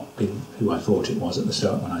might not be who I thought it was at the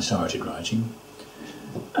start when I started writing.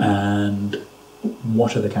 And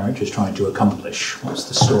what are the characters trying to accomplish? What's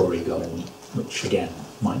the story goal? Which, again,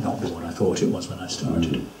 might not be what I thought it was when I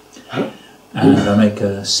started. And I make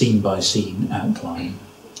a scene-by-scene outline,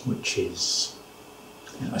 which is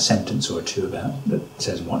a sentence or two about that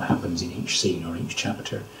says what happens in each scene or each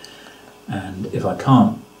chapter. And if I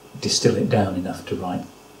can't distill it down enough to write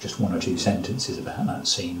just 1 or 2 sentences about that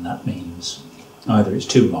scene, that means either it's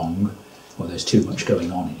too long or there's too much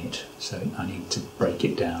going on in it, so I need to break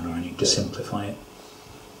it down or I need to simplify it.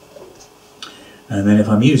 And then if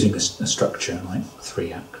I'm using a structure like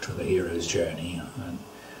 3-act or the hero's journey, I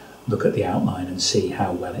look at the outline and see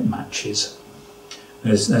how well it matches.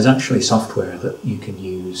 There's actually software that you can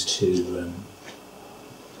use to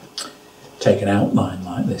take an outline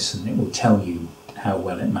like this, and it will tell you how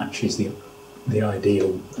well it matches the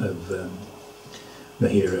ideal of the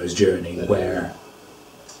hero's journey,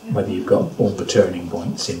 whether you've got all the turning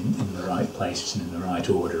points in the right places and in the right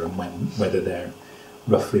order, and whether they're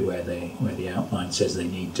roughly where the outline says they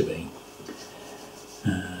need to be.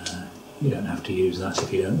 You don't have to use that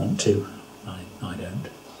if you don't want to. I don't.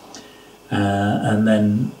 And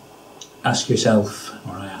then ask yourself,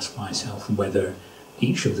 or I ask myself, whether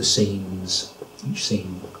each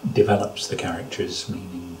scene develops the characters,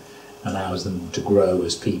 meaning allows them to grow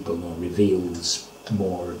as people or reveals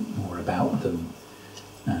more about them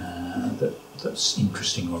that's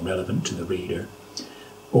interesting or relevant to the reader,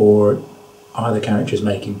 or are the characters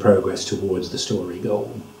making progress towards the story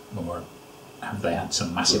goal, or have they had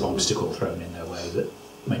some massive obstacle thrown in their way that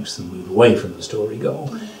makes them move away from the story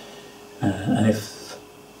goal? And if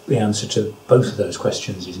the answer to both of those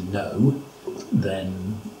questions is no,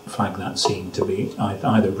 then flag that scene to be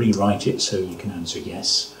either rewrite it so you can answer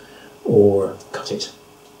yes, or cut it.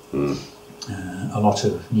 A lot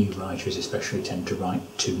of new writers especially tend to write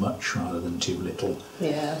too much rather than too little.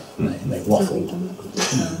 Yeah. They waffle.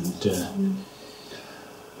 And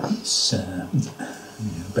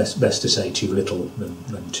it's best to say too little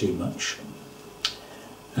than too much.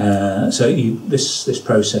 So this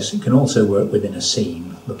process, it can also work within a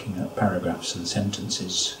scene, looking at paragraphs and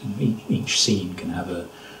sentences. Each scene can have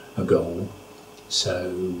a goal.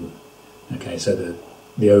 So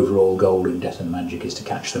the overall goal in Death and Magic is to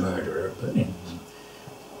catch the murderer, but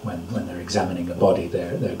when they're examining a body,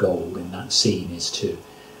 their goal in that scene is to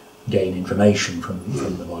gain information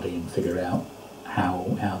from the body and figure out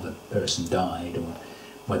how the person died, or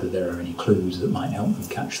whether there are any clues that might help them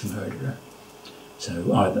catch the murderer.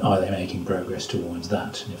 So are they making progress towards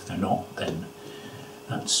that? And if they're not, then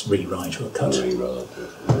that's rewrite or cut.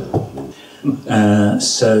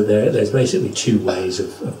 So there's basically 2 ways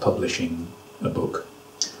of publishing a book.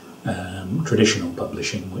 Traditional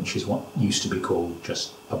publishing, which is what used to be called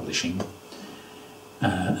just publishing,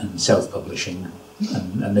 and self-publishing,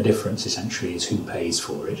 and the difference essentially is who pays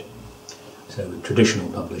for it. So with traditional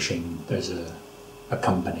publishing, there's a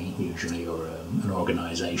company usually, or an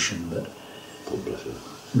organisation that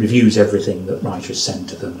reviews everything that writers send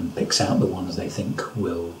to them and picks out the ones they think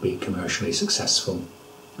will be commercially successful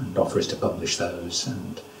and offers to publish those,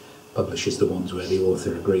 and publishes the ones where the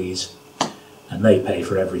author agrees. And they pay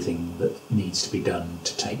for everything that needs to be done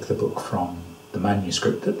to take the book from the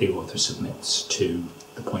manuscript that the author submits to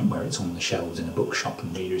the point where it's on the shelves in a bookshop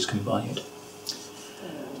and readers can buy it.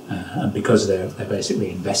 And because they're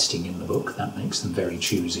basically investing in the book, that makes them very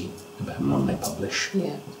choosy about what they publish.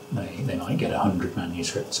 Yeah. They might get 100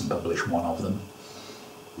 manuscripts and publish 1 of them.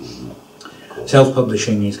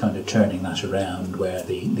 Self-publishing is kind of turning that around, where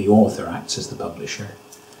the author acts as the publisher.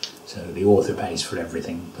 So the author pays for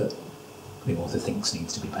everything that the author thinks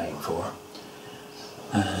needs to be paid for.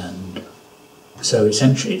 And so it's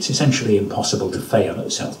essentially impossible to fail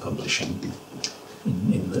at self-publishing,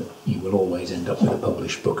 in that you will always end up with a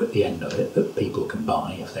published book at the end of it that people can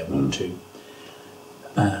buy if they want to,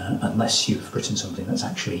 unless you've written something that's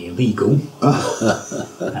actually illegal.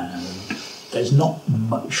 And there's not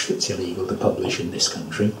much that's illegal to publish in this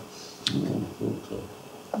country.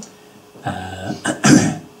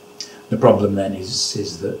 The problem then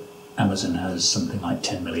is that Amazon has something like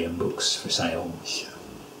 10 million books for sale.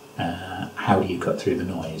 How do you cut through the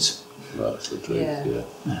noise? That's the truth. Yeah.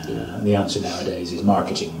 The answer nowadays is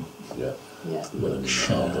marketing, Yeah. which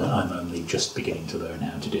I'm only just beginning to learn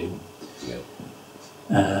how to do. Yeah.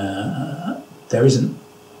 There isn't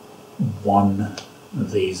one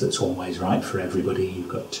of these that's always right for everybody. You've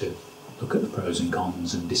got to look at the pros and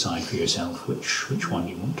cons and decide for yourself which one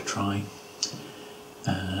you want to try.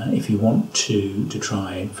 If you want to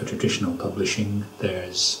try for traditional publishing,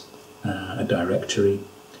 there's a directory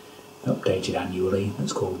updated annually.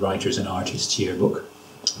 It's called Writers and Artists Yearbook,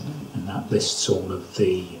 and that lists all of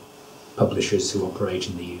the publishers who operate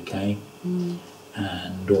in the UK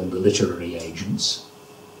and all the literary agents.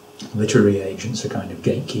 Literary agents are kind of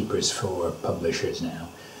gatekeepers for publishers now.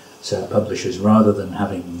 So publishers, rather than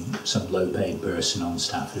having some low-paid person on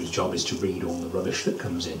staff whose job is to read all the rubbish that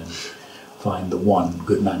comes in and find the one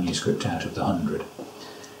good manuscript out of the 100,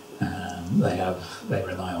 they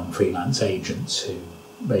rely on freelance agents who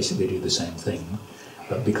basically do the same thing.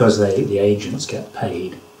 But because the agents get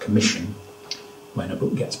paid commission when a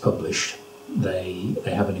book gets published, they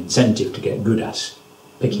have an incentive to get good at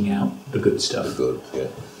picking out the good stuff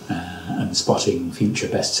and spotting future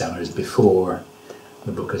bestsellers before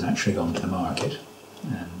the book has actually gone to the market.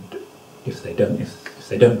 And if they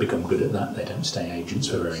don't become good at that, they don't stay agents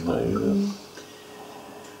for very long.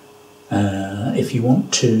 If you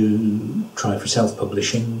want to try for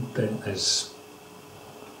self-publishing, there's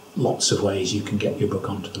lots of ways you can get your book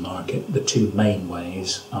onto the market. The two main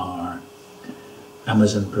ways are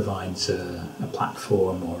Amazon provides a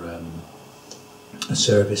platform or a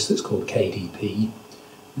service that's called KDP.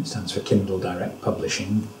 It stands for Kindle Direct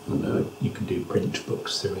Publishing, although you can do print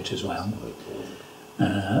books through it as well.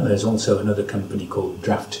 There's also another company called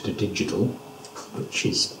Draft to Digital, which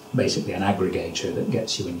is basically an aggregator that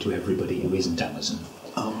gets you into everybody who isn't Amazon.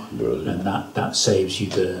 Oh, and that saves you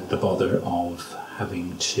the bother of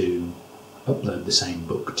having to upload the same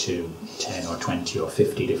book to 10 or 20 or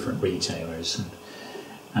 50 different retailers and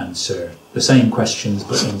answer the same questions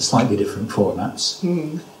but in slightly different formats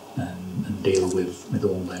and deal with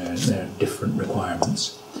all their different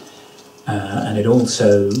requirements. And it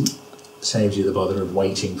also saves you the bother of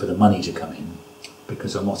waiting for the money to come in,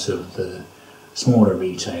 because a lot of the smaller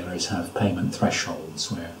retailers have payment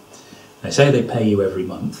thresholds where they say they pay you every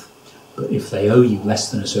month, but if they owe you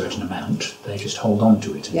less than a certain amount, they just hold on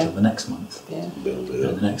to it until the next month, and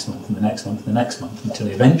the next month, and the next month, and the next month, until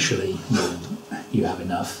eventually you have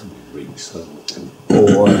enough,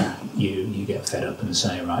 or you get fed up and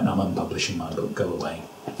say, right, I'm unpublishing my book, go away.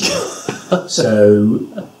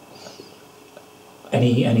 So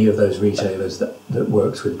any of those retailers that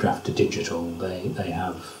works with Draft to Digital, they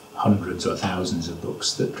have hundreds or thousands of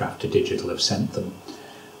books that Draft to Digital have sent them,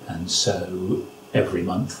 and so every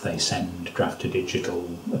month they send Draft to Digital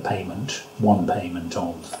one payment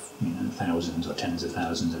of thousands or tens of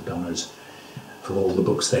thousands of dollars for all the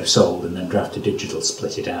books they've sold, and then Draft to Digital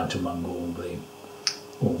split it out among all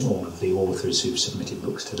of the authors who've submitted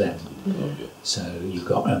books to them. So you've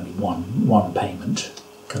got only one payment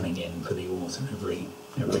coming in for the author every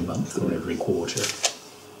month or every quarter.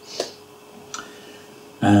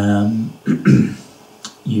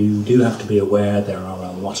 You do have to be aware there are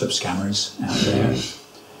a lot of scammers out there,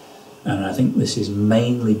 and I think this is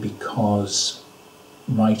mainly because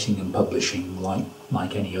writing and publishing,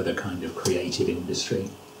 like any other kind of creative industry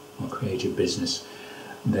or creative business,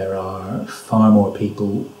 there are far more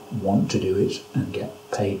people want to do it and get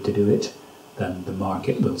paid to do it than the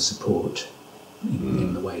market will support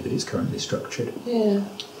in the way that it's currently structured.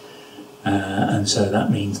 And so that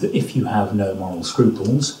means that if you have no moral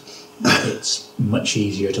scruples, it's much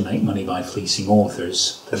easier to make money by fleecing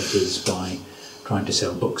authors than it is by trying to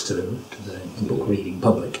sell books to the book reading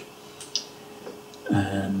public.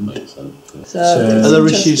 And So are there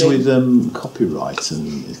issues with copyright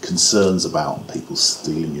and concerns about people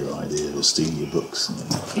stealing your idea or stealing your books?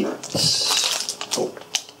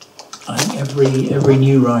 I think every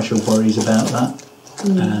new writer worries about that,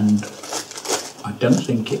 and I don't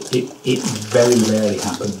think it very rarely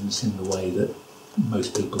happens in the way that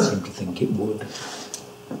most people seem to think it would.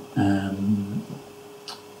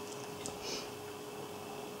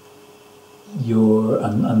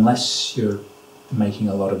 Unless you're making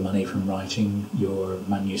a lot of money from writing, your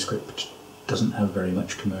manuscript doesn't have very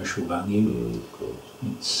much commercial value.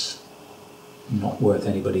 It's not worth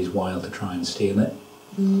anybody's while to try and steal it.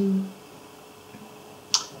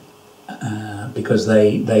 Because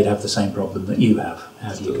they'd have the same problem that you have.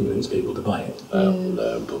 How do you convince people to buy it?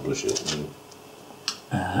 Publish it.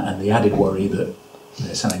 And the added worry that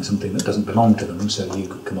they're selling something that doesn't belong to them, so you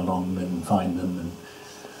could come along and find them and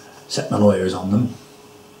set the lawyers on them.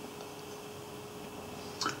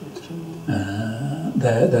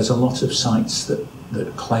 There's a lot of sites that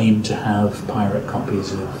claim to have pirate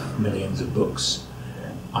copies of millions of books.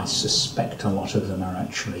 I suspect a lot of them are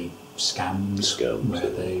actually scams where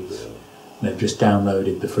they've just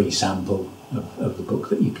downloaded the free sample of the book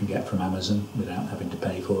that you can get from Amazon without having to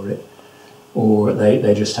pay for it, or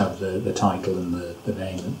they just have the title and the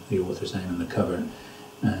name, the author's name and the cover,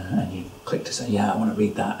 and you click to say, yeah, I want to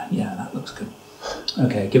read that, yeah, that looks good.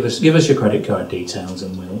 Okay, give us your credit card details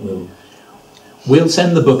and we'll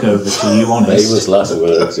send the book over to you, honest. Famous last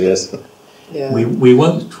words, yes. Yeah. We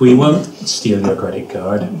won't steal your credit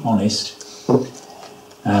card, honest.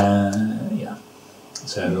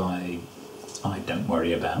 So I don't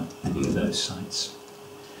worry about any of those sites.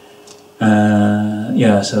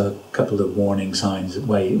 Yeah, so a couple of warning signs,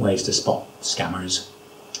 ways to spot scammers.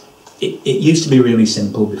 It used to be really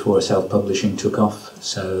simple before self-publishing took off,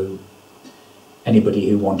 so anybody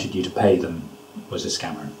who wanted you to pay them was a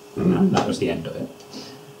scammer. That was the end of it.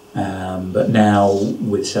 But now,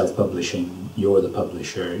 with self-publishing, you're the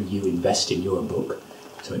publisher, you invest in your book,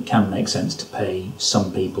 so it can make sense to pay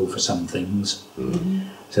some people for some things.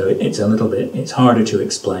 So it's a little bit, it's harder to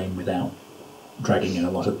explain without dragging in a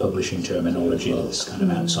lot of publishing terminology that's kind of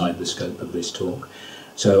outside the scope of this talk.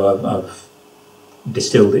 So I've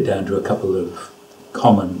distilled it down to a couple of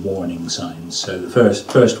common warning signs. So the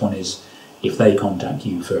first one is if they contact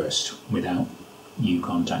you first without you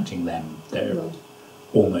contacting them, they're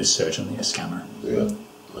almost certainly a scammer. Yeah,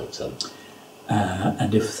 makes sense.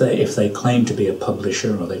 And if they claim to be a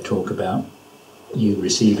publisher or they talk about you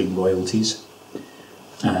receiving royalties,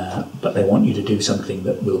 but they want you to do something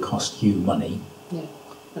that will cost you money,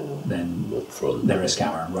 then they're a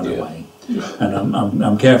scammer and run away. And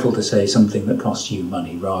I'm careful to say something that costs you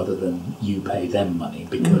money rather than you pay them money,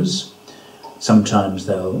 because sometimes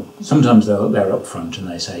they're upfront and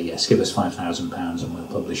they say, yes, give us £5,000 and we'll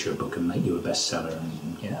publish your book and make you a bestseller, and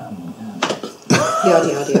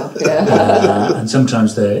and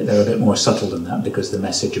sometimes they're a bit more subtle than that, because the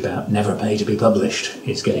message about never pay to be published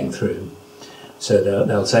is getting through. So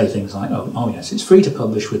they'll say things like, oh yes, it's free to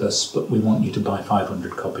publish with us, but we want you to buy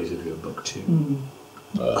 500 copies of your book to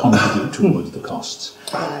contribute towards the costs.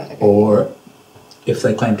 Or if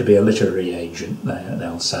they claim to be a literary agent,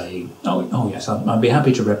 they'll say, oh yes, I'd be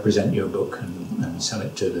happy to represent your book and sell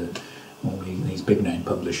it to all these big name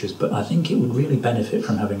publishers, but I think it would really benefit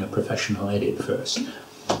from having a professional edit first.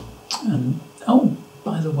 And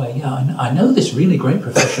by the way, I know this really great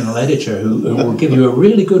professional editor who will give you a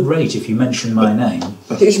really good rate if you mention my name.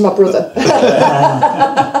 Who's my brother?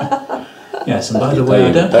 Yes, and by the way,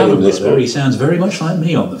 I don't have a brother. He sounds very much like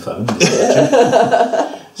me on the phone.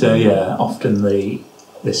 So yeah, often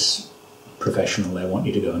this professional they want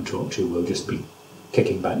you to go and talk to will just be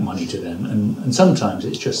kicking back money to them, and sometimes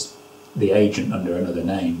it's just the agent under another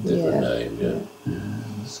name. Different name,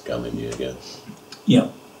 scamming you again. Yeah.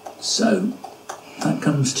 So that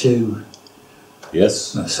comes to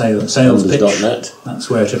sales pitch. Net. That's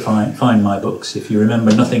where to find my books. If you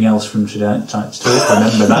remember nothing else from tonight's talk,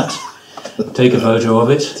 remember that. Take a photo of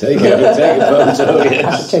it. Take a photo,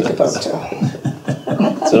 yes. Take a photo.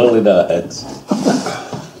 It's all in our heads.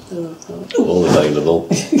 All available.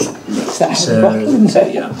 So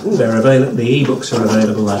yeah, they're available. The ebooks are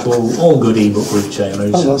available at all good ebook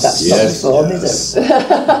retailers. Oh, well, that's not the form, is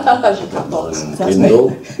it?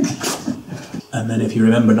 Kindle. And then if you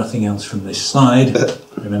remember nothing else from this slide,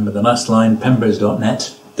 remember the last line,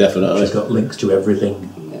 pembers.net. Definitely. Which has got links to everything.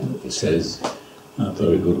 It says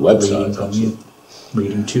very good website.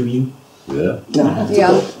 Reading to you. Yeah. Do you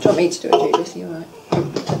want me to do it, Judith? You're right.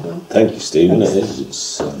 Thank you, Stephen.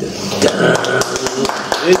 It's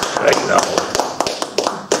great now.